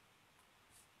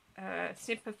a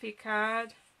sympathy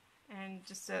card and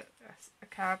just a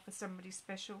card for somebody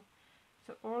special.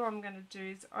 So all I'm going to do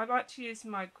is, I like to use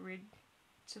my grid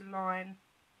to line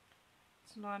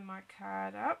my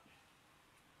card up.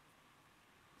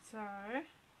 So,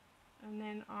 and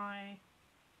then I'll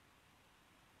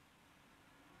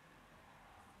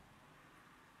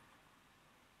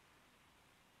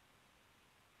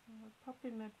pop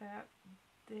him about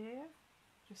there,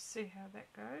 just see how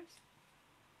that goes.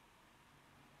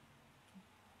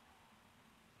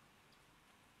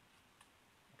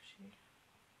 Actually,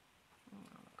 oh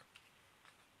look.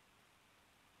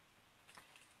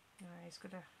 No,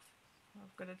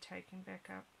 I've got to take him back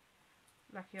up.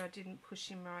 Lucky I didn't push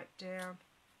him right down.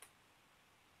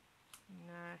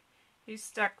 No, he's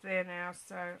stuck there now,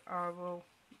 so I will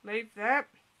leave that.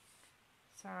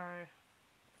 So,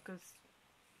 because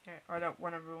yeah, I don't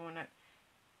want to ruin it.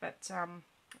 But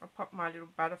I'll pop my little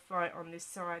butterfly on this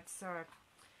side. So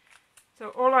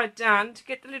all I've done to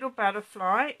get the little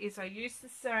butterfly is I use the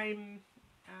same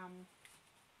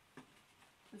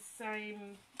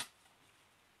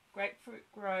Grapefruit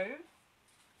Grove,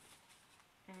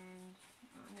 and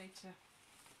I need to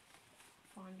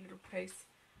find a little piece.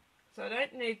 So I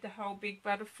don't need the whole big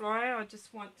butterfly. I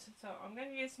just want to, so I'm going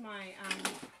to use my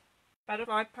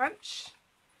butterfly punch.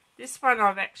 This one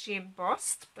I've actually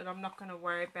embossed, but I'm not going to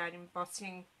worry about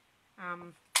embossing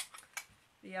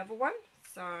the other one.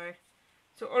 So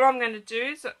all I'm going to do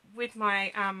is with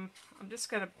my, I'm just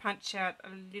going to punch out a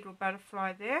little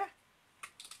butterfly there.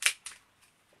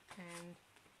 And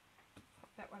pop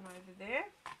that one over there.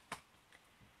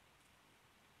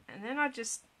 And then I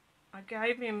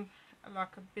gave him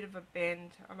like a bit of a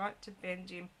bend. I like to bend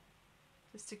him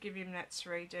just to give him that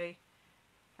 3D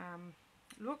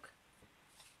look.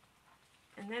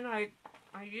 And then I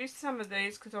used some of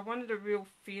these because I wanted a real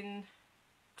thin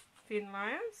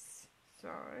layers. So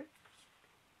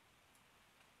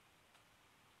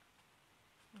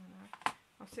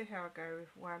I'll see how I go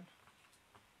with one.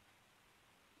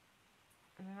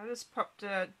 And then I just popped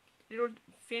a little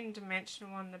thin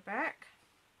dimensional on the back.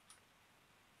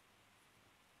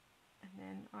 And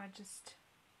then I just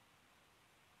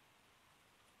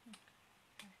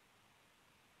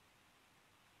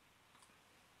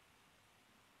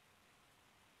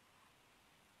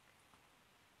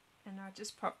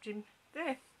popped him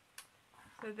there.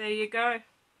 So there you go.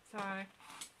 So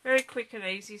very quick and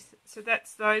easy. So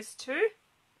that's those two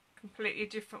completely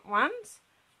different ones.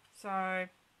 So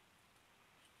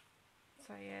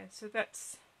yeah, so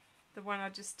that's the one I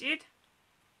just did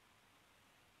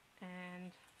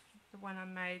and the one I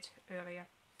made earlier.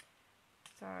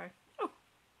 So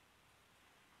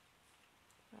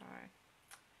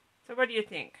so what do you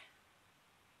think?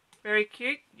 Very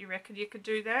cute. You reckon you could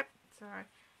do that? So,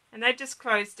 and they just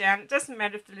close down. It doesn't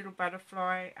matter if the little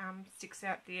butterfly sticks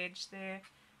out the edge there,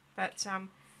 but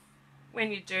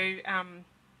when you do,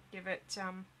 give it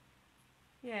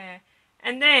yeah.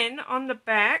 And then on the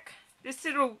back, this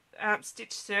little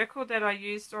stitch circle that I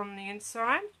used on the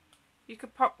inside, you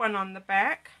could pop one on the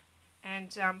back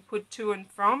and put to and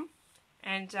from,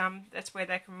 and that's where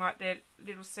they can write their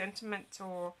little sentiments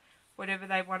or whatever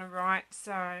they want to write.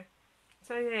 So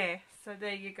yeah, so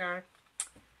there you go.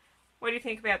 What do you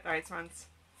think about those ones?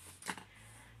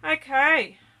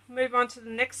 Okay, move on to the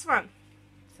next one.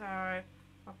 So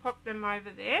I'll pop them over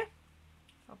there.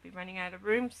 I'll be running out of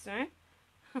room soon.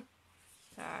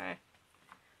 So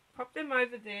pop them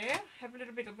over there, have a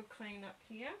little bit of a clean up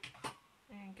here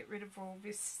and get rid of all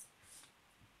this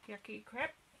yucky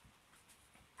crap.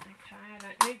 Okay, I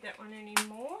don't need that one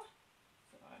anymore.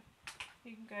 So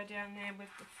you can go down there with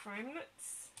the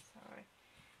framelits. So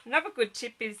another good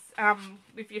tip is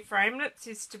with your framelits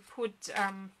is to put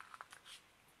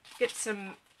get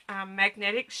some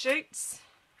magnetic sheets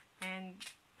and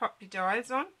pop your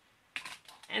dies on.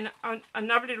 And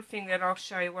another little thing that I'll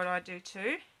show you what I do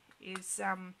too is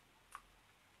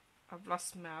I've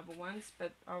lost my other ones,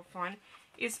 but I'll find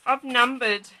is I've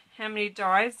numbered how many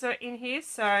dies are in here,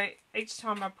 so each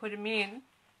time I put them in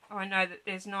I know that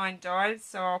there's 9 dies,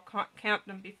 so I'll count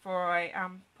them before I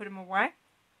put them away,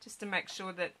 just to make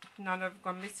sure that none have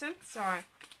gone missing. So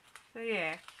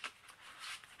yeah,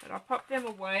 but I'll pop them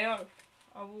away.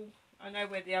 I know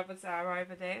where the others are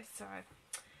over there. So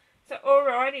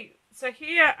alrighty, so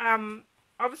here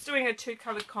I was doing a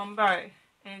 2-colour combo,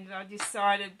 and I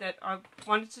decided that I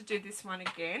wanted to do this one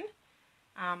again,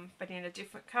 but in a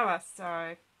different colour. So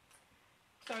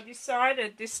I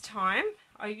decided this time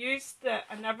I used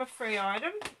another free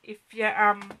item. If you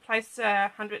place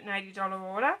a $180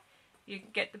 order, you can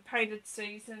get the Painted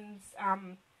Seasons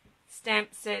stamp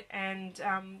set and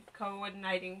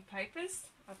coordinating papers.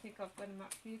 I think I've got them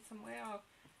up here somewhere. I'll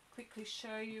quickly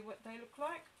show you what they look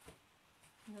like.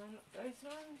 No, not those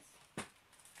ones.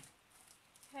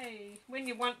 Hey, when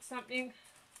you want something,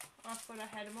 I thought I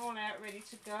had them all out ready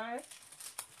to go.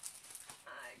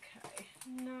 Okay,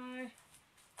 no,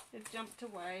 they've jumped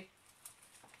away.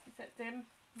 Is that them?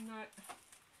 No.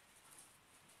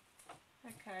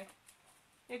 Okay,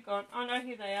 they're gone. Oh no,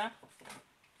 here they are.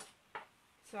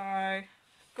 So,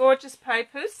 gorgeous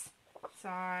papers. So,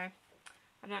 I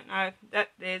don't know,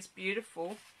 there's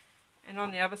beautiful. And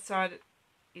on the other side it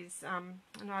is a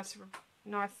nice,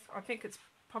 I think it's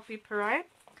Poppy Parade.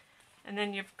 And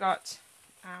then you've got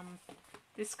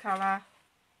this colour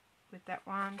with that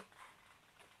one.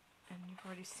 And you've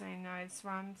already seen those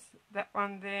ones. That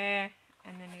one there.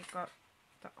 And then you've got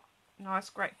the nice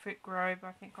Grapefruit Grove,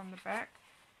 I think, on the back.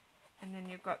 And then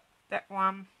you've got that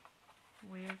one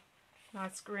with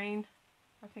nice green.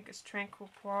 I think it's Tranquil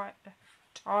Quiet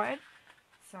Tide.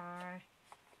 So,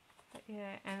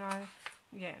 yeah, and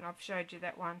I've showed you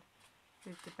that one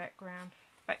with the background.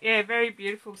 But yeah, very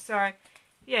beautiful. So,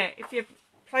 yeah, if you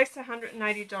place a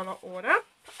 $180 order,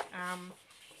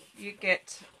 you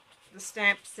get the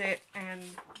stamp set and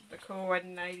the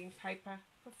coordinating paper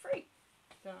for free.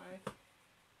 So,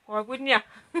 why wouldn't you?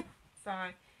 So,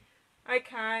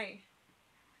 okay.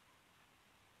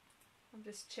 I'm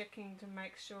just checking to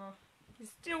make sure you're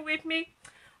still with me.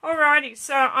 Alrighty,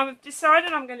 so I've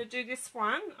decided I'm going to do this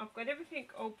one. I've got everything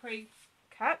all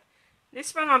pre-cut.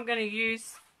 This one I'm going to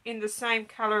use in the same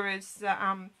colour as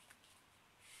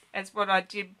what I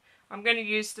did. I'm going to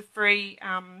use the free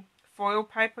foil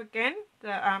paper again,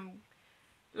 the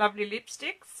lovely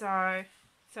lipstick. So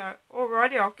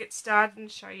alrighty, I'll get started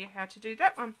and show you how to do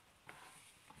that one.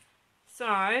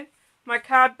 So my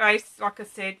card base, like I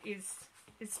said, is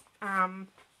I'll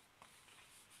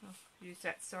use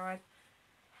that side,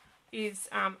 is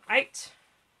 8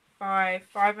 by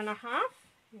 5.5.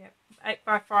 Yep, 8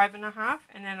 by 5.5,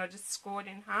 and then I just scored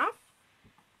in half.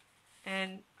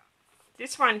 And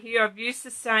this one here, I've used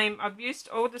the same. I've used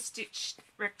all the stitched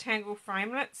rectangle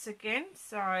framelits again.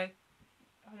 So I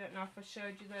don't know if I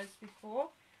showed you those before,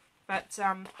 but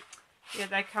yeah,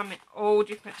 they come in all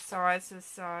different sizes.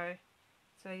 So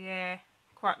yeah,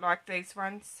 quite like these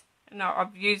ones. And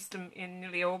I've used them in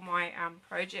nearly all my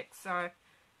projects. So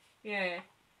yeah,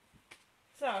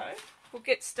 so we'll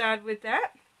get started with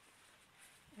that.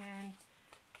 And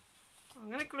I'm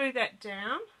going to glue that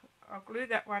down. I'll glue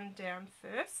that one down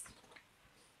first.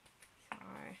 So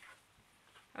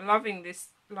I'm loving this.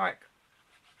 Like,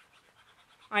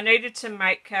 I needed to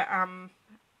make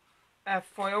a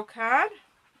foil card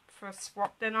for a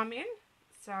swap that I'm in.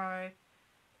 So I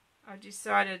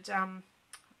decided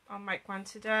I'll make one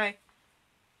today.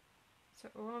 So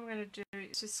all I'm going to do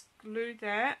is just glue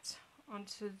that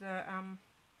onto the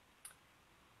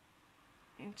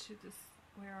into this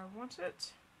where I want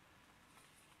it.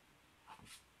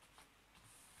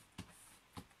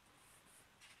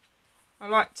 I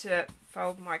like to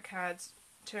fold my cards,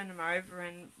 turn them over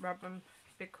and rub them,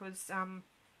 because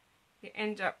you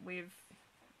end up with,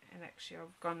 and actually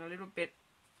I've gone a little bit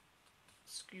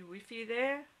skew-whiffy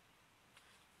there.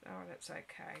 Oh, that's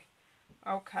okay.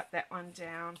 I'll cut that one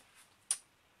down.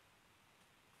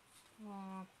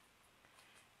 Oh,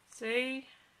 see,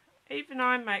 even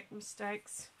I make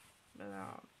mistakes. But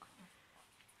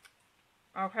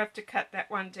I'll have to cut that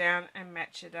one down and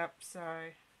match it up,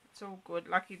 so it's all good.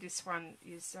 Lucky this one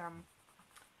is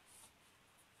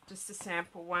just a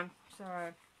sample one.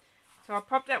 So I'll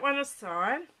pop that one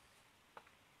aside,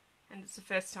 and it's the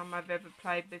first time I've ever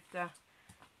played with the...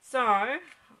 So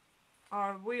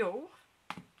I will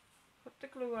put the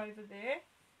glue over there,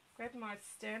 grab my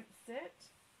stamp set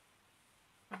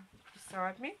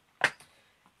beside me.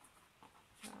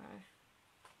 So,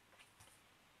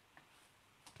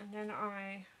 and then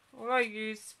all I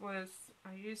used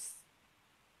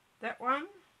that one,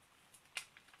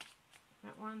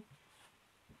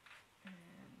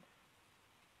 and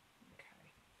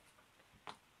okay,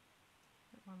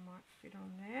 that one might fit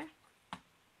on there. I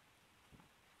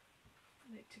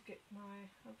need to get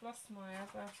I've lost my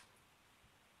other,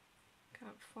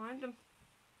 can't find them.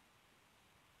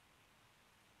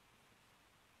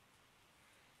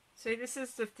 See, this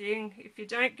is the thing, if you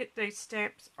don't get these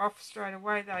stamps off straight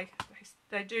away,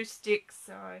 they do stick,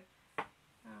 so I'll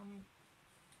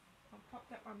pop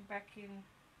that one back in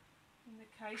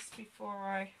the case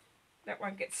before that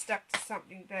one gets stuck to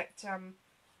something that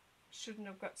shouldn't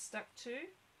have got stuck to.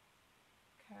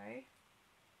 Okay.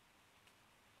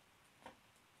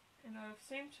 And I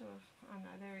seem to have, oh no,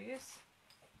 there he is.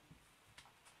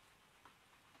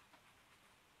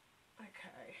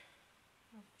 Okay.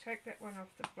 I'll take that one off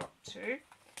the block too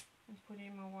and put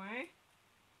him away.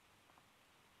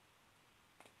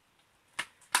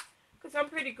 Because I'm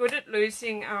pretty good at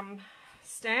losing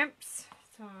stamps.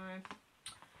 So,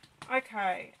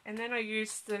 okay. And then I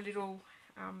use the little,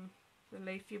 the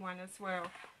leafy one as well.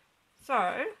 So,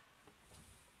 I'm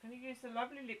going to use the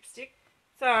lovely lipstick.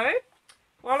 So,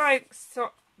 while I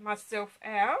sort myself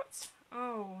out,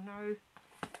 oh no,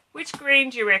 which green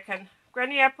do you reckon?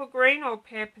 Granny Apple Green or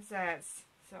Pear Pizzazz?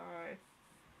 So,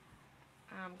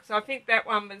 because I think that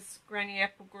one was Granny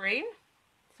Apple Green.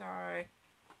 So,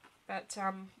 but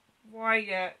while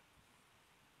you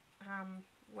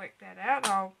work that out,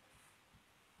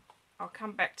 I'll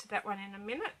come back to that one in a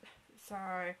minute.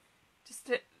 So, just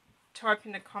to type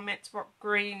in the comments what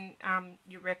green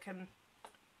you reckon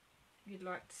you'd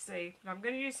like to see. But I'm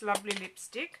going to use lovely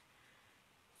lipstick.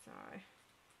 So.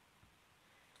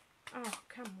 Oh,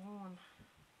 come on.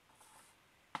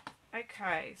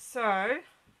 Okay, so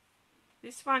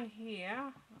this one here,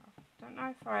 I don't know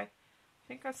if I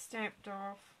think I stamped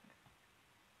off.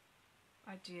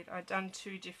 I did. I done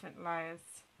 2 different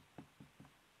layers.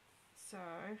 So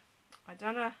I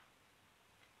done a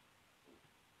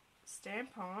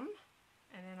stamp on,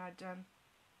 and then I done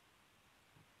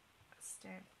a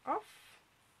stamp off,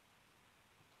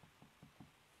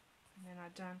 and then I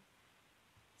done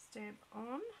stamp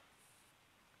on,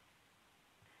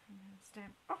 and then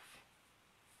stamp off.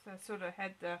 So I sort of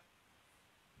had the,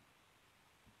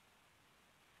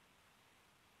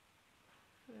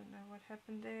 I don't know what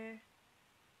happened there.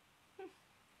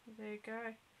 There you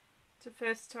go. It's the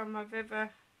first time I've ever,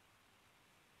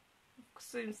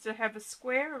 seems to have a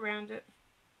square around it.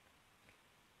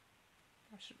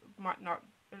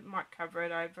 It might cover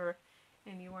it over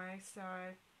anyway. So,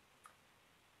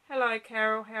 hello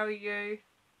Carol, how are you?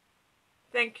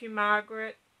 Thank you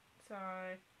Margaret. So,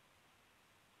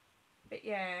 but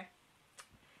yeah.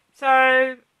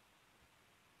 So,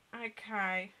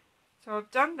 okay. So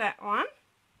I've done that one.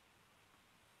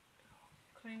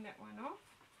 Clean that one off.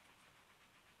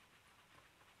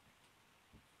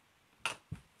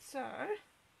 So,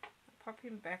 I'll pop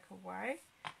him back away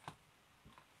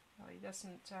so he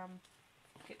doesn't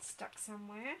get stuck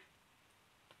somewhere.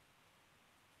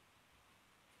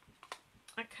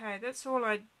 Okay, that's all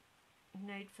I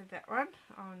need for that one.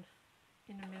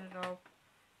 In a minute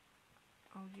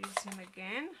I'll use him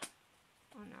again.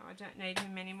 Oh no, I don't need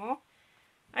him anymore.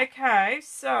 Okay,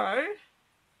 so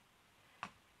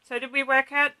did we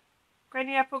work out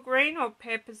Granny Apple Green or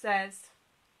Pear Pizzazz?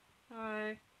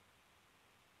 So,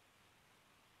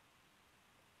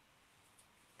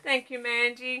 thank you,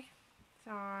 Mandy.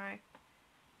 So,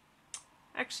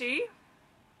 actually,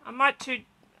 I might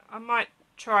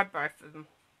try both of them.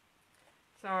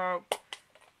 So,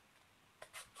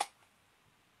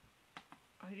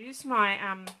 I'll use my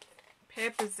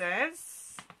Pear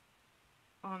Pizzazz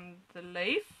on the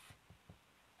leaf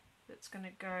that's going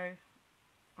to go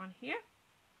on here.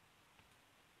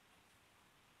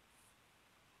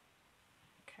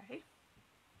 Okay.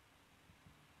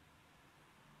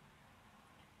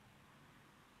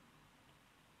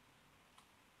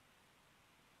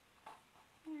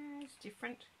 Yeah, it's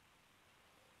different.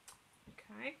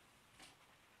 Okay.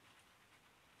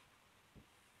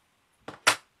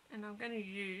 And I'm going to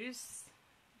use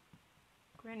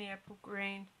Granny Apple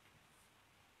Green.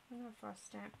 I don't know if I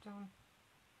stamped on.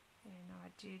 Yeah, no, I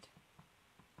did.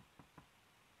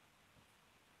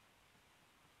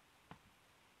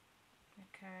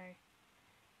 Okay,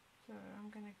 so I'm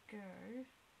going to go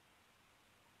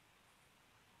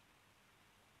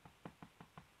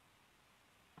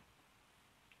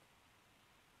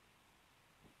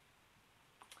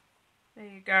there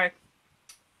you go.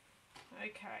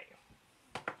 Okay,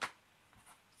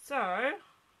 so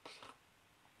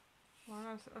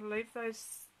I'll leave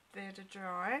those there to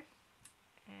dry,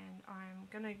 and I'm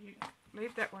going to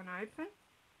leave that one open.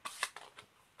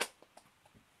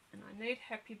 And I need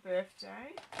Happy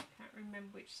Birthday. Can't remember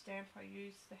which stamp I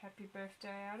used the Happy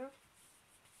Birthday out of.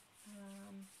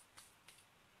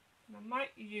 And I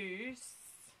might use,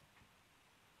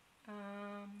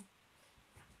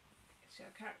 actually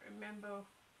I can't remember,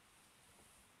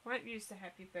 I won't use the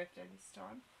Happy Birthday this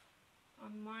time. I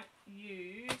might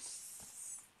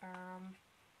use, I'll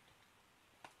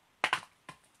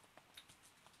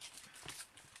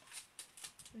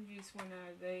use one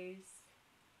of these.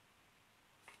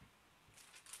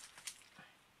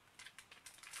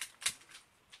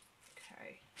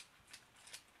 Okay.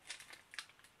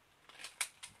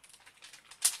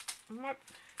 I might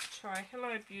try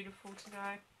Hello Beautiful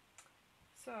today.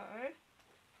 So,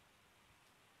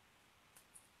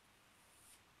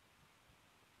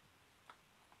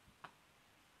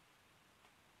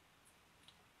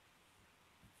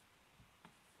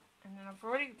 and then I've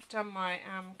already done my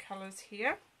colours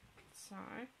here, so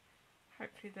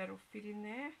hopefully that'll fit in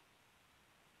there.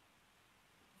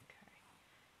 Okay,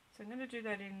 so I'm going to do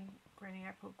that in Granny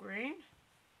Apple Green.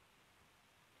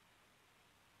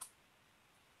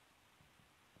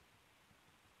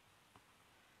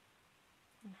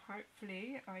 And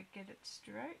hopefully I get it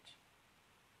straight.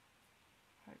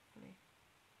 Hopefully.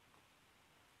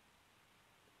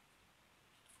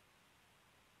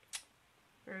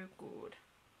 Very good.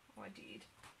 I did.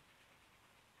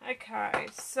 Okay,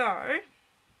 so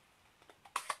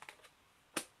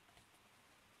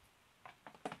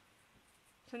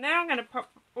now I'm going to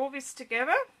pop all this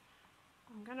together.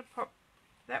 I'm going to pop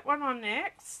that one on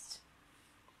next,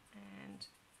 and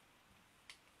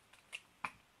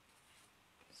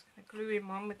just going to glue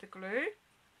him on with the glue.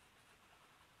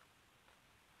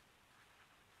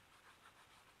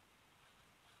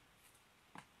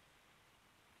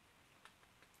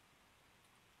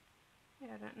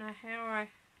 Yeah, I don't know how I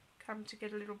come to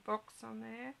get a little box on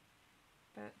there,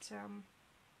 but it's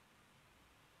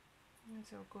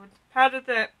all good. Part of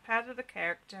the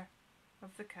character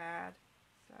of the card.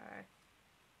 So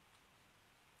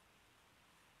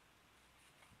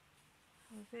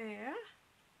there.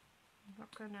 I'm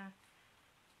not going to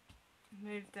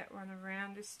move that one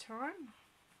around this time,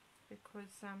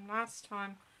 because last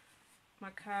time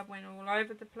my card went all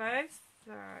over the place.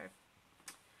 So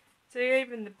see,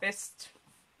 even the best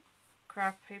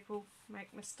craft people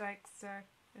make mistakes. So,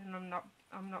 and I'm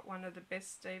not one of the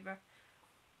best either.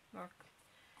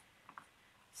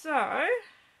 So I'm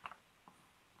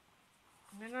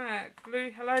gonna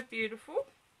glue Hello Beautiful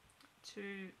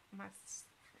to my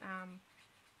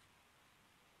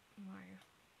my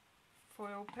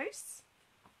foil piece,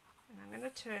 and I'm going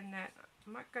to turn that. I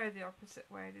might go the opposite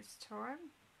way this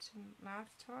time to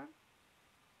last time.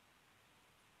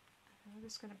 And I'm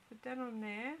just going to put that on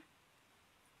there,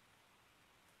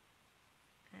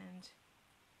 and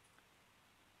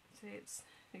see,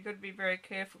 you've got to be very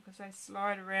careful because they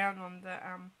slide around on the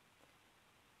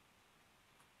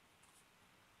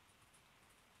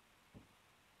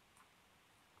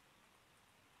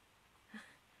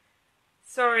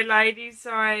sorry ladies,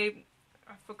 I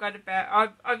forgot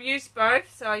about, I've used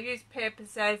both. So I used Pear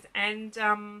Pizzazz and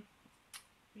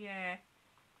yeah,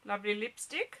 Lovely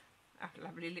Lipstick.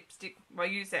 Lovely Lipstick, well, I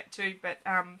use that too, but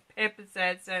Pear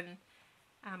Pizzazz and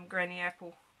Granny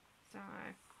Apple.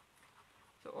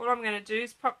 So all I'm going to do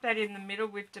is pop that in the middle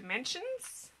with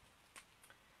dimensions,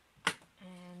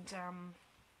 and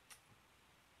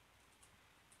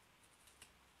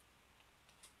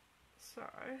so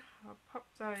I'll pop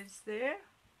those there.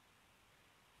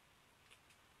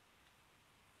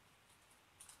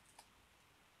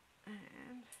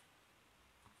 And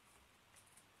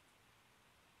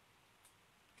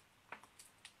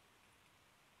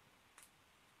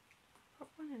pop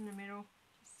one in the middle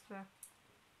just for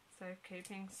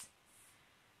safekeepings.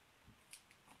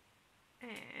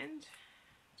 And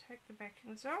take the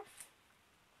backings off.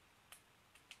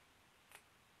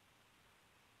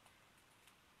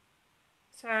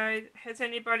 So has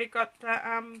anybody got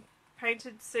the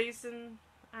painted season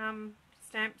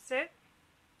stamp set?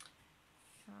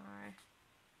 So I'm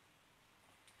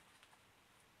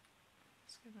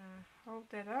just going to hold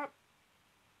that up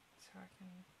so I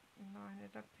can line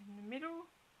it up in the middle.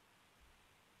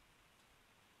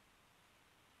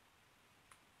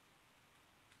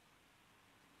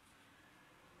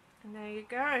 And there you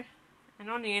go. And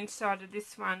on the inside of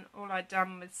this one, all I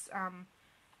done was, I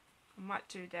might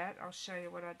do that. I'll show you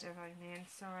what I did on the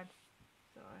inside.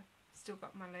 So I still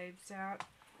got my leaves out.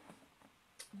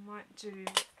 I might do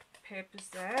pear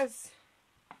pizzazz.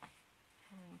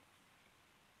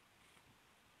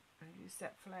 And use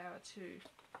that flower too.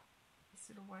 This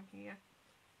little one here.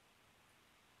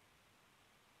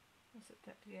 Was it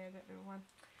that? Yeah, that little one.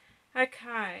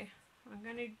 Okay, I'm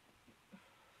going to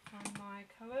find my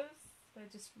colours. They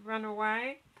just run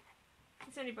away.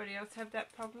 Does anybody else have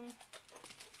that problem?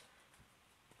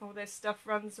 All their stuff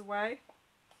runs away.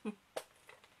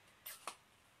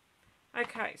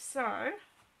 Okay, so I'm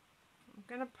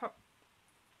going to pop,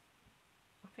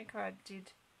 I think I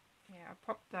did, yeah, I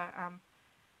popped the, I'm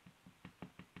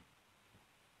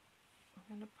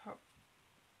going to pop,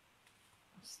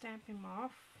 I'll stamp him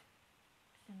off,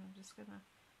 and I'm just going to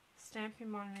stamp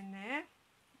him on in there.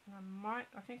 And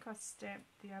I think I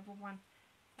stamped the other one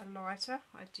a lighter,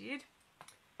 I did.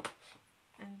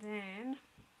 And then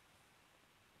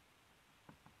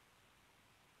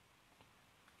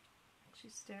actually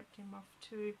stamped him off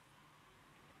too,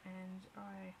 and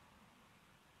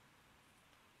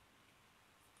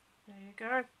there you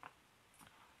go.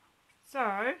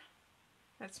 So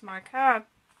that's my card.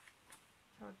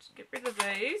 So I'll just get rid of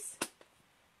these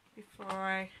before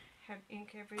I have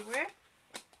ink everywhere.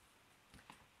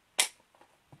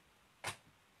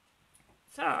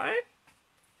 So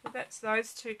that's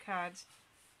those two cards.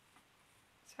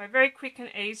 So very quick and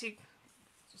easy,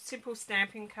 simple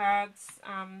stamping cards.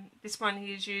 This one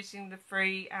here is using the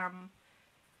free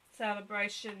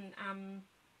Sale-A-Bration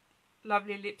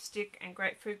Lovely Lipstick and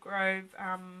Grapefruit Grove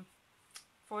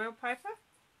foil paper.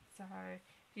 So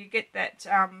you get that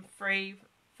free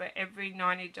for every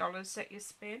 $90 that you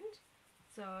spend.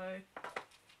 So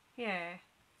yeah.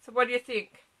 So what do you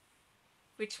think?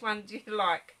 Which one do you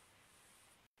like?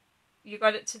 You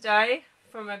got it today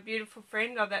from a beautiful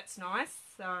friend. Oh, that's nice.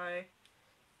 So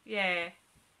yeah.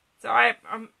 So I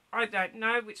don't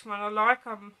know which one I like.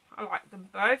 I like them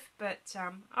both, but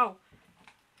oh,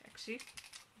 actually,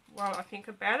 while I think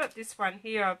about it, this one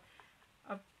here,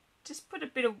 I've just put a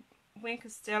bit of Wink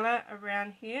of Stella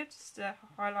around here just to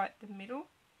highlight the middle,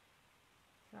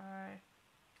 so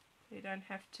you don't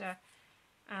have to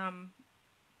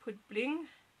put bling.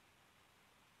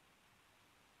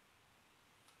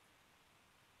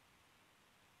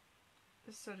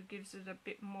 This sort of gives it a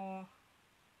bit more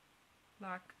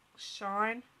like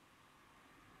shine.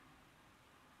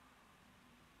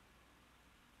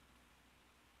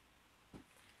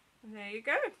 And there you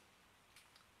go.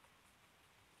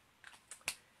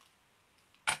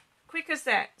 Quick as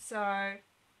that. So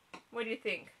what do you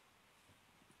think?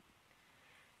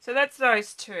 So that's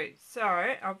those two. So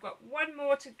I've got one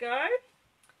more to go,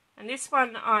 and this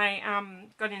one I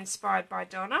got inspired by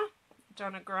Donna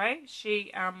Gray.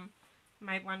 She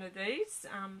made one of these,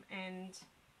 and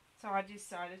so I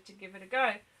decided to give it a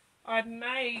go. I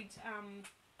made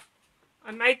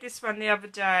this one the other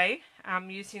day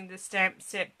using the stamp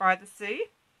set By the Sea.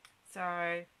 So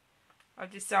I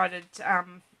decided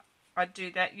I'd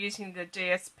do that using the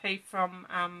DSP from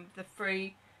the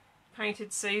free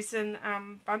Painted Season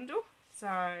bundle.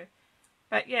 So,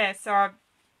 but yeah, so I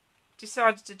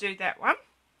decided to do that one.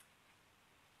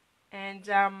 And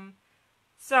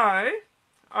so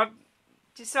I've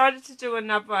decided to do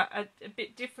another, a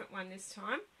bit different one this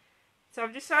time. So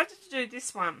I've decided to do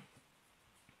this one.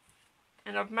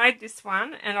 And I've made this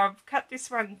one, and I've cut this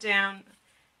one down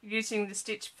using the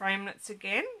stitch framelits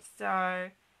again. So,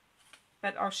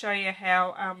 but I'll show you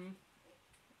how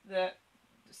the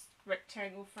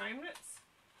rectangle framelits.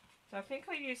 So I think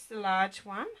I used the large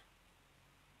one.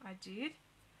 I did.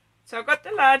 So I got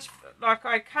the large, like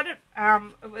I cut it,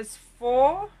 it was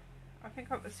 4, I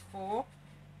think it was 4.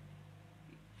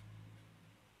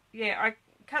 Yeah, I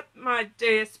cut my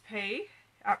DSP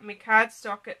up my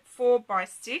cardstock at 4 by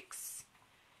 6,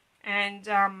 and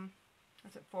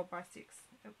was it 4 by 6?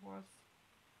 It was.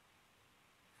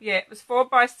 Yeah, it was 4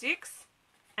 by 6,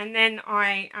 and then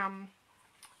I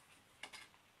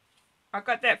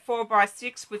got that 4 by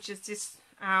 6, which is this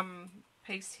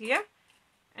piece here,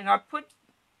 and I put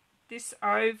this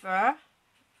over.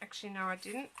 Actually, no, I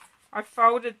didn't. I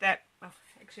folded that. Oh,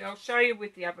 actually, I'll show you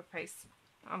with the other piece.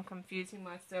 I'm confusing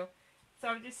myself. So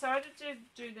I've decided to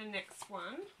do the next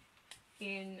one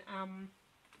in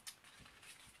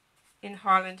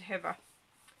Highland Heather.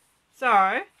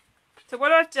 So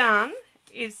what I've done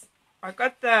is I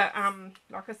got the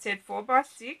like I said 4 by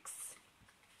 6,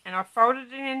 and I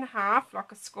folded it in half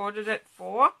like I scored it at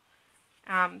 4.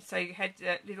 So you had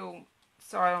that little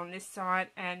side on this side,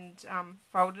 and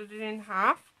folded it in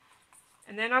half.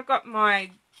 And then I got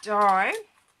my die,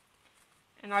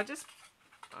 and I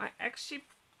actually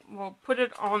put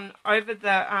it on over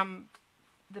the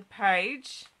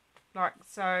page, like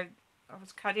so. I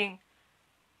was cutting.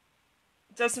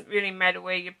 It doesn't really matter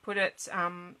where you put it,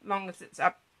 long as it's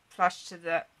up flush to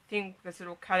the thing, because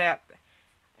it'll cut out.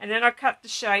 And then I cut the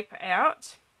shape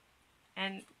out,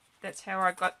 and that's how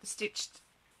I got the stitched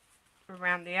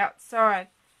around the outside.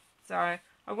 So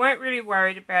I weren't really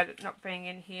worried about it not being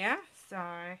in here. So,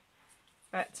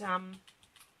 but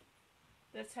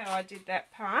that's how I did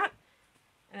that part.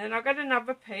 And then I got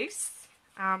another piece,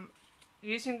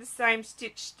 using the same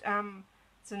stitched.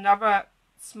 It's another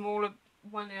smaller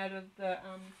one out of the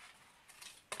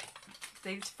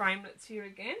these framelits here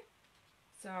again.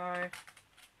 So,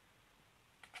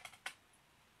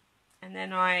 and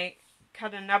then I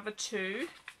cut another 2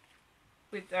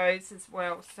 with those as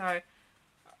well. So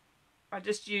I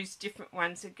just used different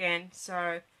ones again,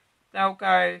 so they'll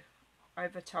go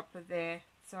over top of there.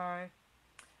 So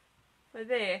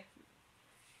there.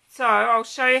 So I'll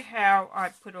show you how I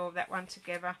put all that one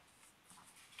together.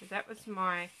 So that was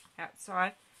my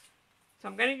outside. So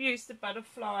I'm going to use the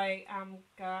butterfly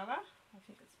gala. I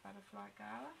think it's butterfly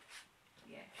gala.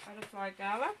 Yeah, butterfly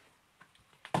gala,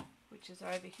 which is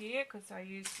over here because I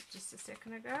used it just a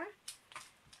second ago.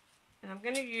 And I'm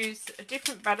going to use a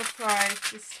different butterfly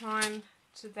this time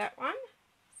to that one.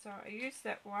 So I used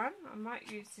that one. I might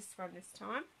use this one this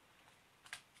time.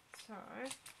 So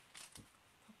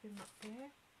pop him up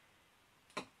there.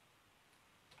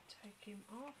 Take him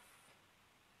off.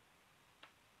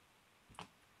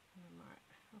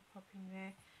 I'll pop him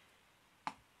there.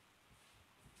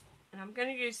 And I'm going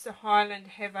to use the Highland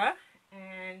Heather,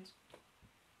 and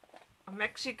I'm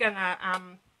actually going to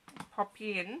pop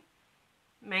in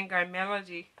Mango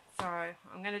Melody. So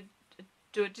I'm going to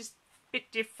do it just a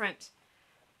bit different.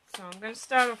 So I'm going to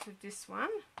start off with this one.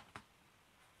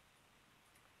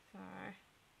 So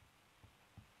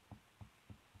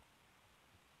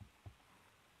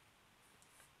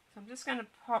I'm just going to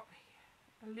pop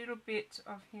a little bit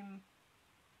of him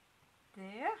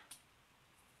there,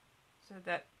 so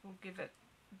that will give it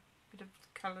a bit of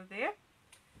colour there.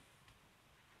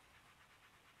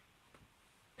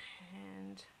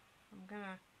 And I'm going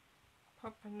to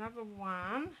pop another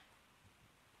one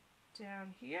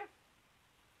down here.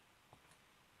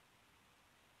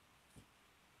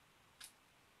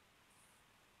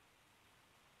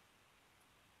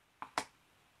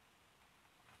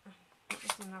 That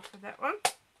was enough of that one.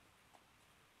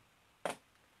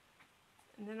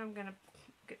 And then I'm going to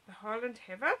get the Highland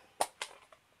Heather.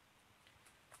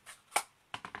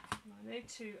 I need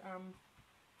to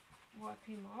wipe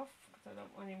him off because I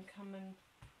don't want him coming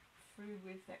through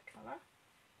with that colour.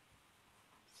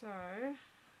 So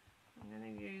I'm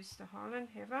going to use the Highland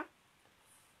Heather,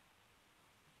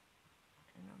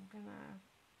 and I'm going to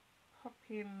pop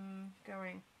him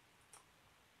going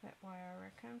that way, I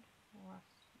reckon. Right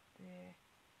there.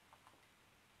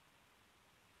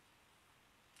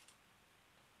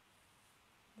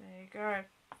 There you go.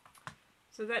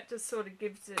 So that just sort of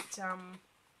gives it,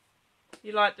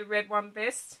 you like the red one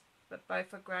best, but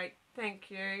both are great. Thank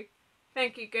you.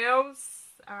 Thank you, girls.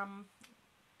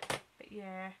 But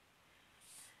yeah.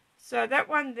 So that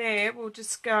one there will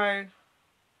just go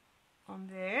on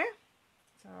there.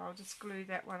 So I'll just glue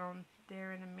that one on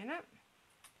there in a minute.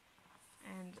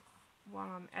 And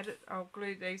while I'm at it, I'll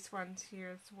glue these ones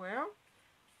here as well.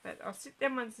 But I'll sit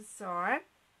them ones aside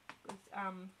because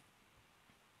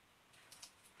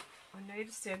I need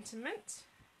a sentiment. So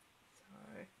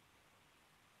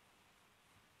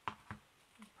I'll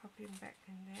pop him back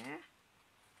in there.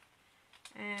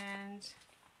 And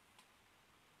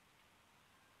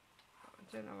I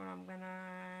don't know what I'm gonna.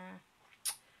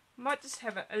 I might just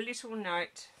have a little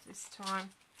note this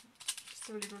time, just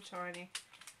a little tiny.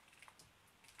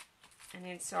 And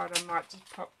inside I might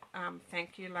just pop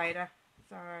thank you later.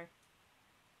 So,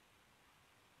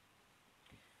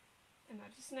 and I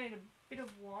just need a bit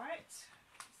of white, just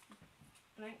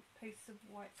a blank piece of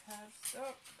white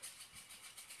cardstock,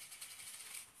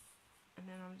 and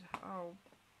then I'll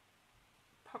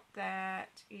pop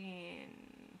that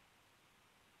in.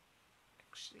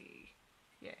 Actually,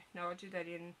 yeah, no, I'll do that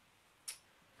in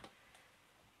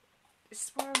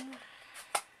this one.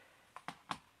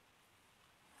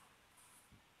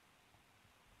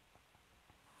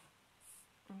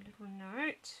 A little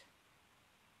note.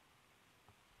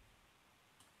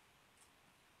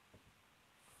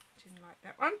 Didn't like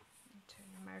that one. Turn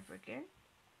them over again.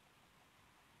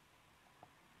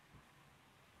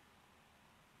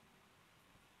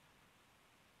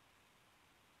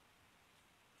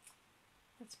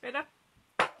 That's better.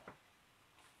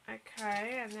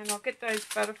 Okay, and then I'll get those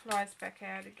butterflies back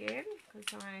out again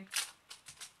because I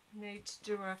need to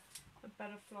do a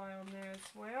butterfly on there as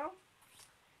well.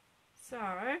 So,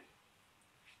 I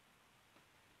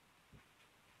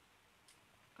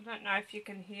don't know if you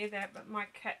can hear that, but my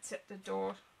cat's at the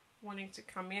door wanting to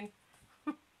come in.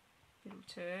 Little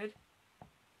turd.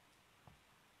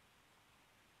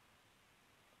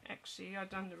 Actually, I've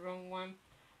done the wrong one.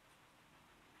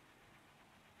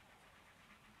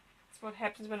 It's what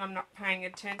happens when I'm not paying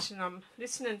attention. I'm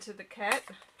listening to the cat.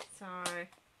 So,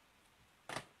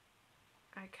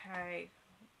 okay.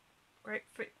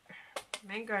 Grapefruit,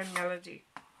 mango melody.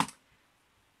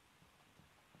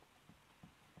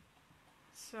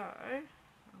 So, I'm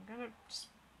going to just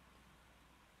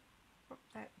pop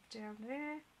that down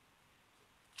there.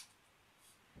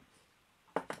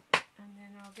 And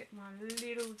then I'll get my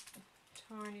little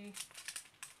tiny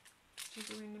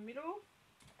jiggle in the middle.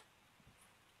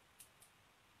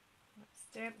 That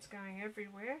stamp's going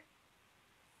everywhere.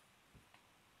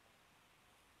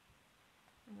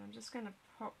 And I'm just going to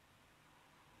pop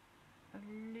a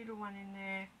little one in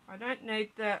there. I don't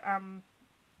need the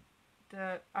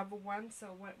other one, so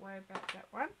I won't worry about that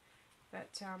one. But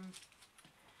so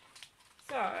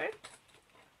okay,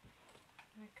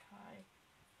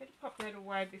 better pop that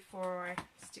away before I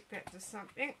stick that to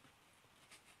something.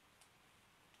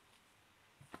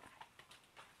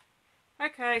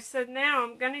 Okay, so now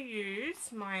I'm going to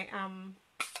use my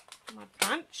my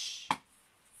punch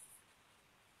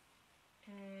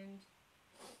and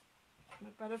my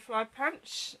butterfly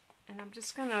punch, and I'm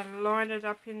just going to line it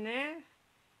up in there.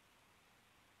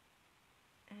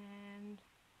 And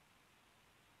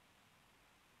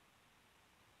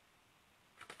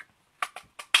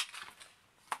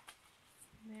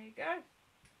there you go,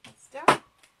 it's done.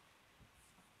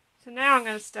 So now I'm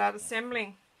going to start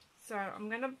assembling. So I'm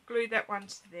going to glue that one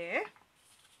to there.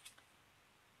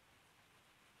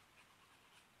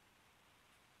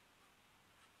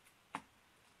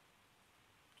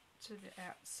 To the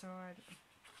outside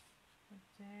of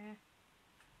there.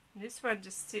 And this one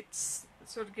just sits,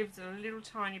 sort of gives it a little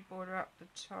tiny border up the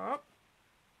top,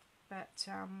 but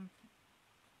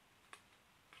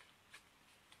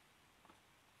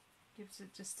gives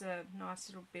it just a nice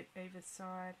little bit either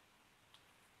side.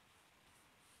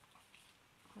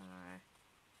 So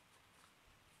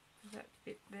that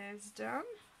bit there's done.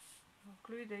 I'll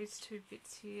glue these two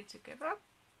bits here together.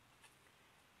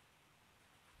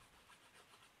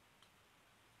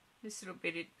 This little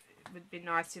bit, it would be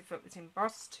nice if it was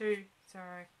embossed too, so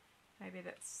maybe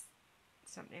that's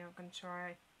something I can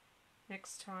try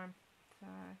next time. So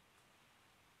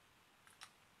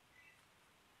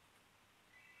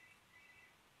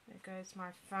there goes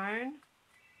my phone.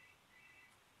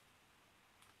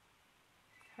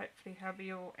 Hopefully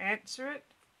hubby will answer it.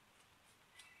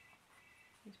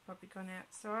 He's probably gone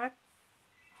outside.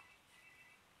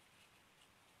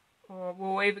 Or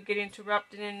we'll either get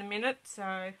interrupted in a minute,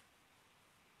 so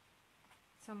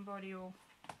somebody will.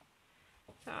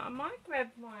 So I might grab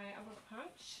my other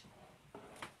punch.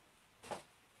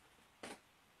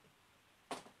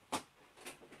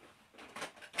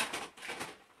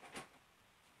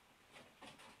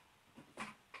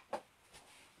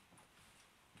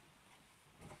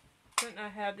 Don't know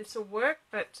how this will work,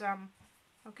 but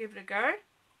I'll give it a go.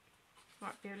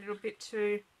 Might be a little bit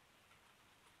too,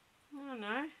 I don't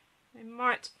know, it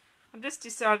might, I've just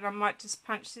decided I might just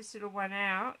punch this little one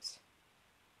out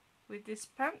with this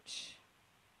punch.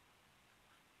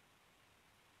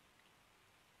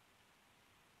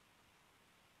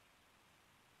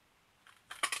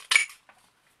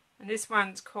 And this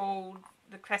one's called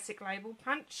the Classic Label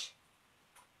Punch.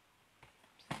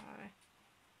 So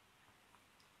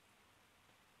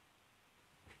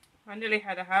I nearly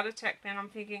had a heart attack then. I'm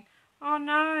thinking, oh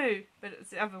no, but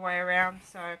it's the other way around.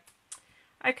 So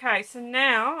okay, so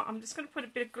now I'm just going to put a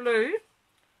bit of glue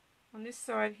on this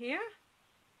side here.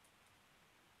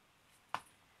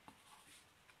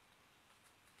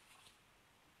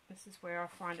 This is where I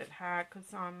find it hard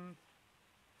because I'm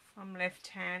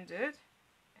left-handed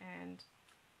and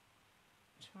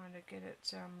trying to get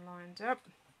it lined up.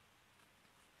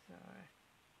 So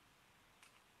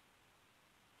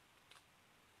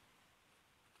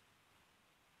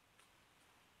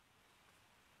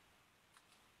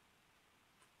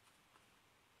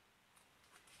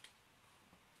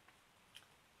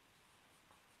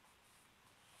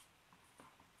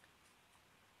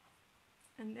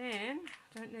and then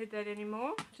I don't need that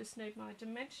anymore, just need my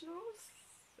dimensionals,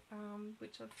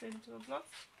 which I seem to have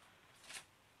lost.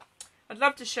 I'd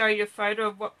love to show you a photo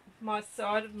of what my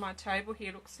side of my table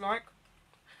here looks like.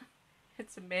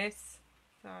 It's a mess.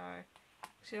 So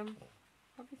actually I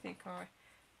probably think I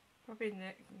probably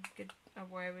get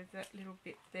away with that little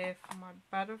bit there for my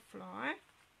butterfly.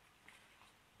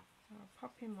 So I'll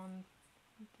pop him on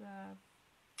the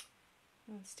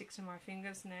sticks in my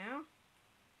fingers now.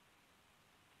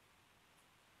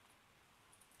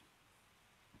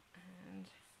 And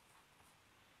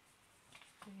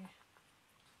yeah,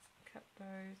 cut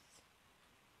those.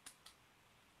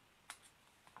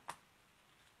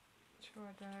 Try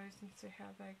those and see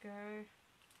how they go.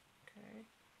 Okay,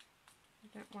 I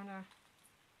don't want to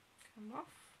come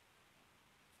off.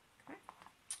 Okay.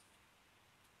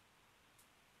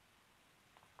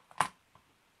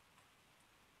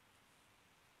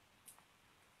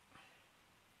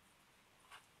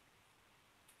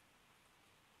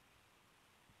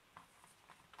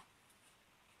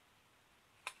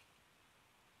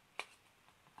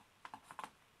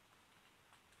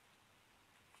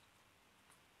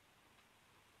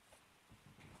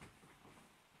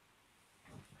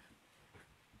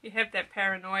 You have that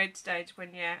paranoid stage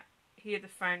when you hear the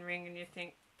phone ring and you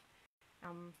think,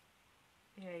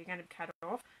 yeah, you're going to cut it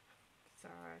off. So,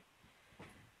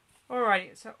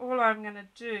 alrighty, so all I'm going to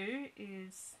do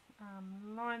is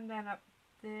line that up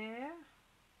there.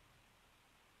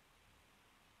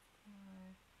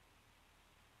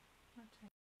 I'll take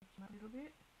him a little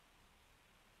bit.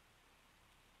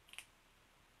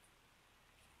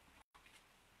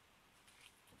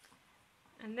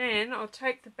 And then I'll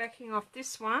take the backing off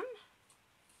this one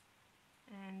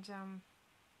and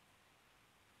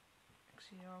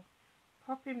actually I'll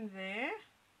pop him there.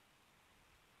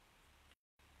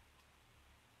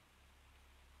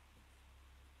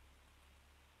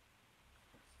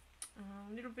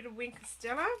 A little bit of Wink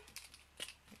Stella.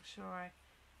 Make sure I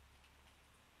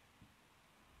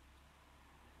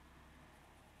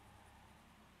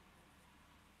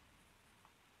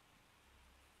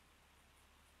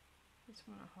just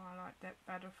want to highlight that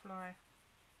butterfly.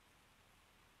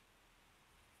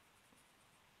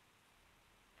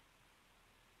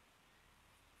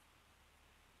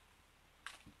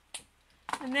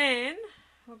 And then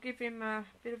I'll give him a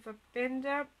bit of a bend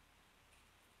up.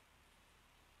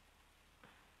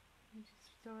 He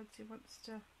just decides he wants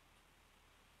to.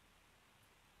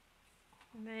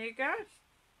 And there you go.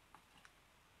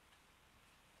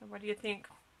 So what do you think?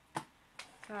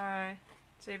 So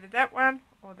it's either that one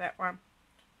or that one.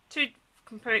 Two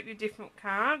completely different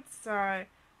cards. So I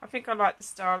think I like the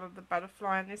style of the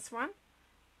butterfly in this one.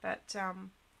 But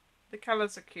the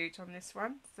colours are cute on this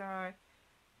one. So,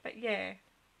 but yeah.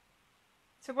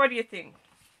 So what do you think?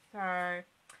 So, alright,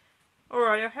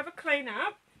 I'll have a clean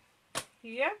up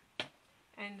here.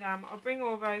 And I'll bring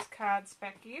all those cards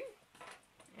back in.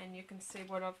 And you can see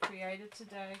what I've created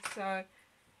today. So,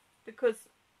 because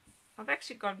I've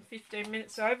actually gone 15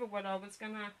 minutes over what I was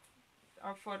going to,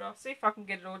 I thought I'll see if I can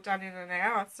get it all done in an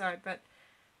hour or so. But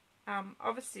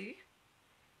obviously,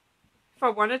 if I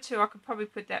wanted to, I could probably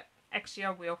put that, actually I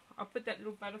will. I'll put that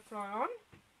little butterfly on.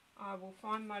 I will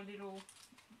find my little,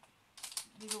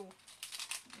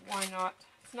 why not?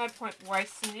 There's no point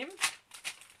wasting him.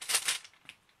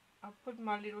 I'll put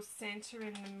my little centre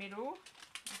in the middle.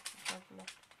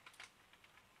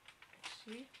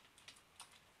 Actually,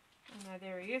 oh no,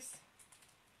 there he is.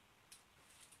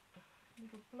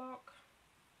 Little block.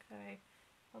 Okay,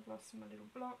 I've lost my little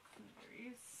block. There he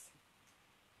is.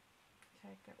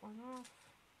 Take that one off.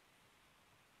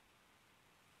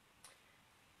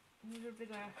 A little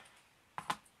bit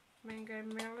of Mango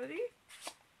Melody.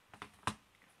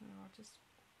 And I'll just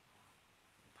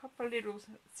pop a little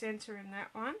centre in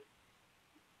that one.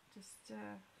 Just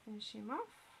finish him off.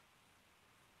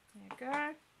 There you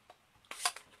go.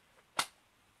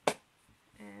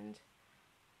 And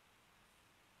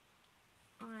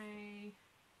I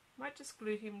might just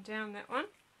glue him down, that one.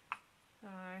 So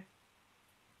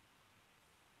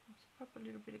let's pop a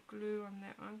little bit of glue on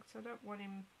that one because I don't want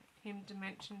him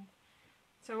dimensioned.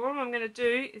 So all I'm going to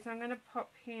do is I'm going to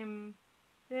pop him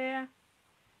there.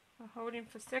 I'll hold him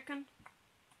for a second.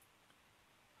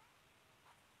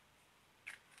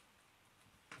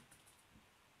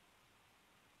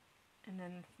 And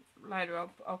then later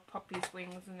I'll pop his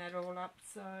wings and that all up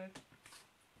so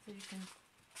you can,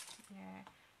 yeah.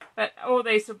 But all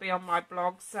these will be on my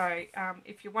blog, so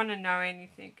if you want to know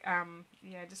anything,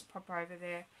 yeah, just pop over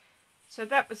there. So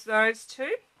that was those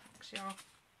two. Actually,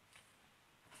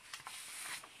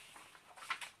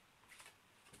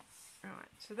 right,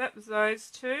 so that was those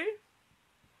two.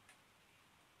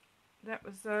 That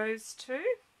was those two.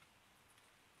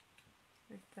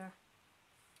 With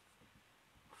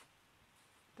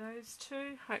those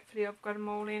two. Hopefully I've got them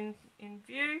all in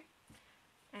view.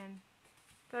 And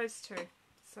those two.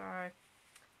 So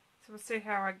So we'll see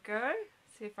how I go.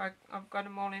 See if I've got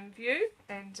them all in view.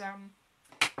 And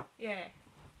yeah,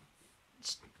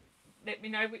 let me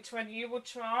know which one you will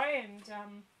try. And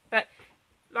but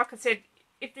like I said,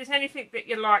 if there's anything that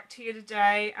you liked here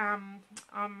today,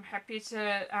 I'm happy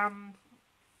to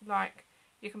like,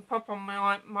 you can pop on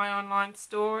my online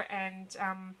store and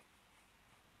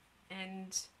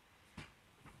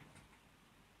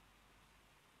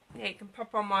yeah, you can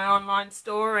pop on my online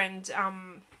store and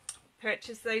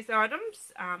purchase these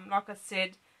items. Like I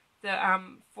said, the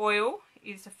foil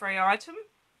is a free item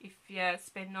if you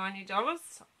spend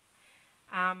 $90.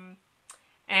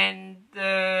 And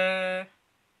the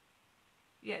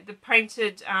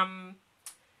painted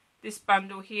this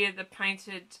bundle here, the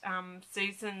painted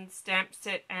season stamp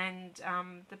set and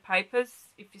the papers,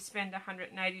 if you spend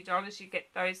 $180 you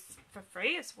get those for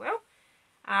free as well.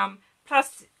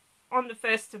 Plus on the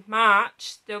 1st of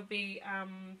March there'll be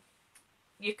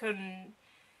you can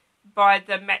buy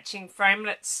the matching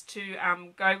framelits to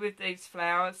go with these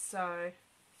flowers. So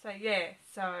yeah,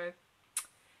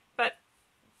 but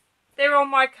they're all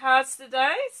my cards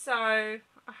today, so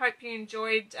I hope you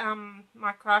enjoyed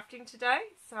my crafting today.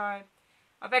 So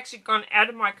I've actually gone out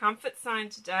of my comfort zone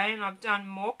today and I've done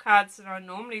more cards than I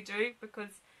normally do,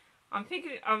 because I'm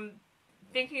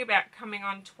thinking about coming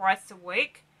on twice a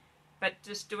week, but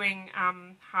just doing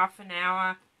half an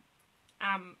hour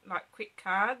like quick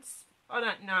cards. I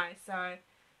don't know, so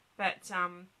but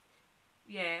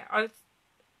yeah,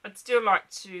 I'd still like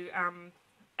to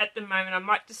at the moment I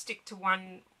might just stick to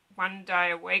one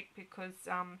day a week, because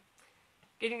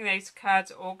getting these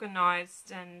cards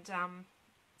organised and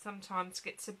sometimes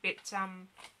gets a bit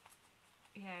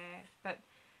yeah. But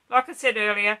like I said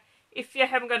earlier, if you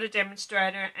haven't got a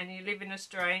demonstrator and you live in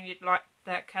Australia and you'd like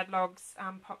the catalogues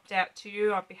popped out to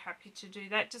you, I'd be happy to do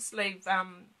that. Just leave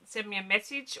send me a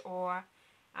message, or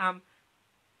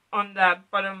on the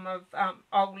bottom of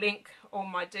I'll link all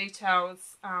my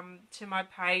details to my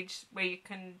page where you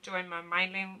can join my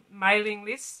mailing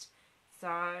list.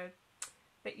 So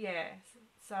but yeah,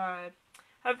 so I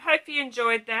hope you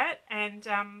enjoyed that, and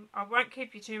I won't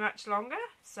keep you too much longer.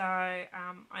 So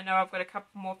I know I've got a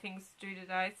couple more things to do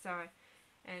today, so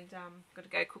and got to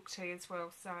go cook tea as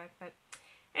well. So but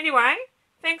anyway,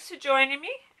 thanks for joining me,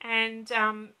 and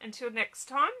until next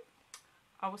time,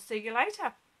 I will see you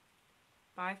later.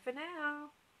 Bye for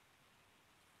now.